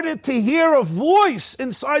started to hear a voice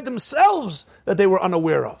inside themselves that they were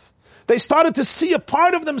unaware of. They started to see a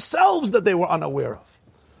part of themselves that they were unaware of.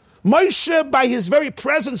 Moshe, by his very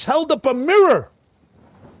presence, held up a mirror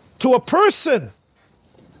to a person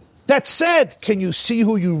that said, can you see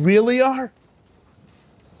who you really are?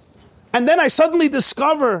 And then I suddenly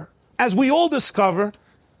discover, as we all discover,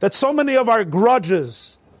 that so many of our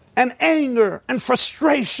grudges and anger and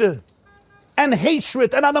frustration and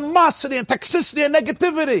hatred and animosity and toxicity and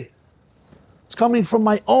negativity is coming from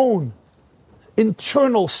my own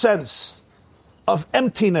internal sense of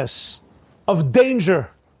emptiness, of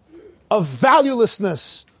danger, of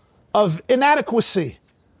valuelessness, of inadequacy.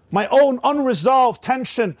 My own unresolved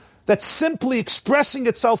tension that's simply expressing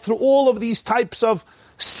itself through all of these types of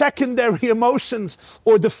secondary emotions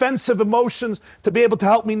or defensive emotions to be able to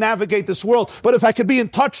help me navigate this world. But if I could be in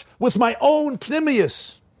touch with my own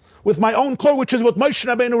pnimius, with my own core, which is what Moshe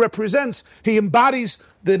Rabbeinu represents, he embodies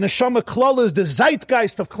the neshama klalas, the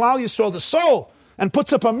zeitgeist of Klal Yisrael, the soul, and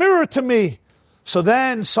puts up a mirror to me. So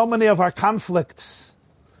then so many of our conflicts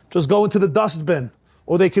just go into the dustbin,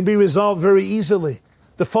 or they can be resolved very easily.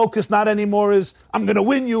 The focus not anymore is, I'm going to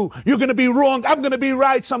win you, you're going to be wrong, I'm going to be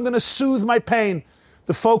right, so I'm going to soothe my pain.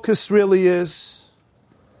 The focus really is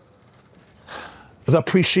the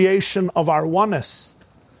appreciation of our oneness,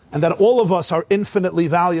 and that all of us are infinitely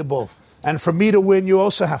valuable. And for me to win, you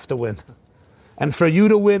also have to win. And for you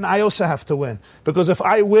to win, I also have to win. Because if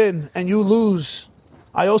I win and you lose,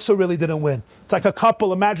 I also really didn't win. It's like a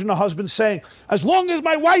couple. Imagine a husband saying, as long as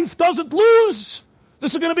my wife doesn't lose,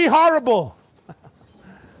 this is going to be horrible.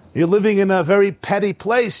 You're living in a very petty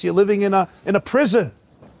place. You're living in a prison.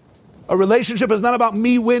 A relationship is not about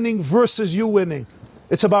me winning versus you winning.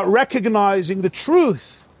 It's about recognizing the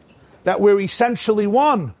truth that we're essentially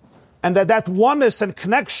one, and that oneness and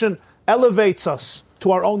connection elevates us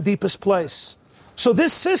to our own deepest place. So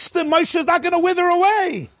this system, Moshe is not going to wither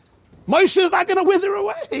away. Moshe is not going to wither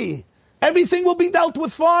away. Everything will be dealt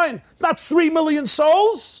with fine. It's not 3 million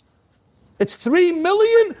souls. It's 3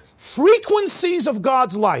 million frequencies of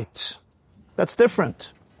God's light. That's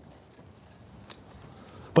different.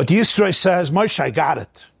 But Yisro says, Moshe, I got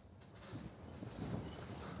it.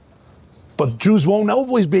 But Jews won't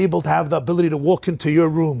always be able to have the ability to walk into your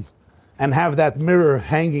room and have that mirror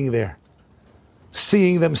hanging there,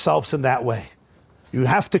 seeing themselves in that way. You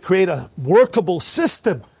have to create a workable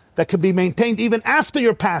system that can be maintained even after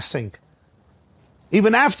your passing,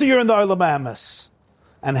 even after you're in the Olam Hamas.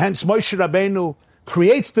 And hence Moshe Rabbeinu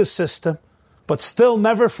creates this system, but still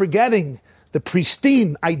never forgetting the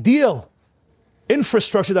pristine, ideal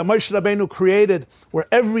infrastructure that Moshe Rabbeinu created, where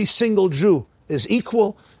every single Jew is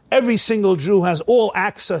equal, every single Jew has all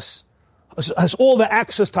access, has all the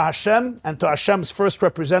access to Hashem and to Hashem's first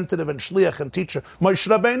representative and shliach and teacher, Moshe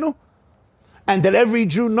Rabbeinu, and that every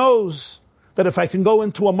Jew knows that if I can go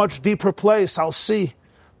into a much deeper place, I'll see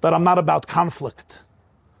that I'm not about conflict,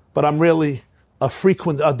 but I'm really a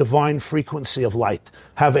divine frequency of light.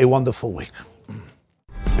 Have a wonderful week.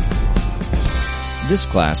 This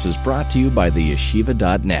class is brought to you by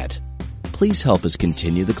theyeshiva.net. Please help us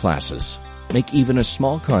continue the classes. Make even a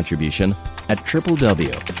small contribution at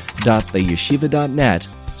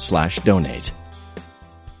www.theyeshiva.net/donate.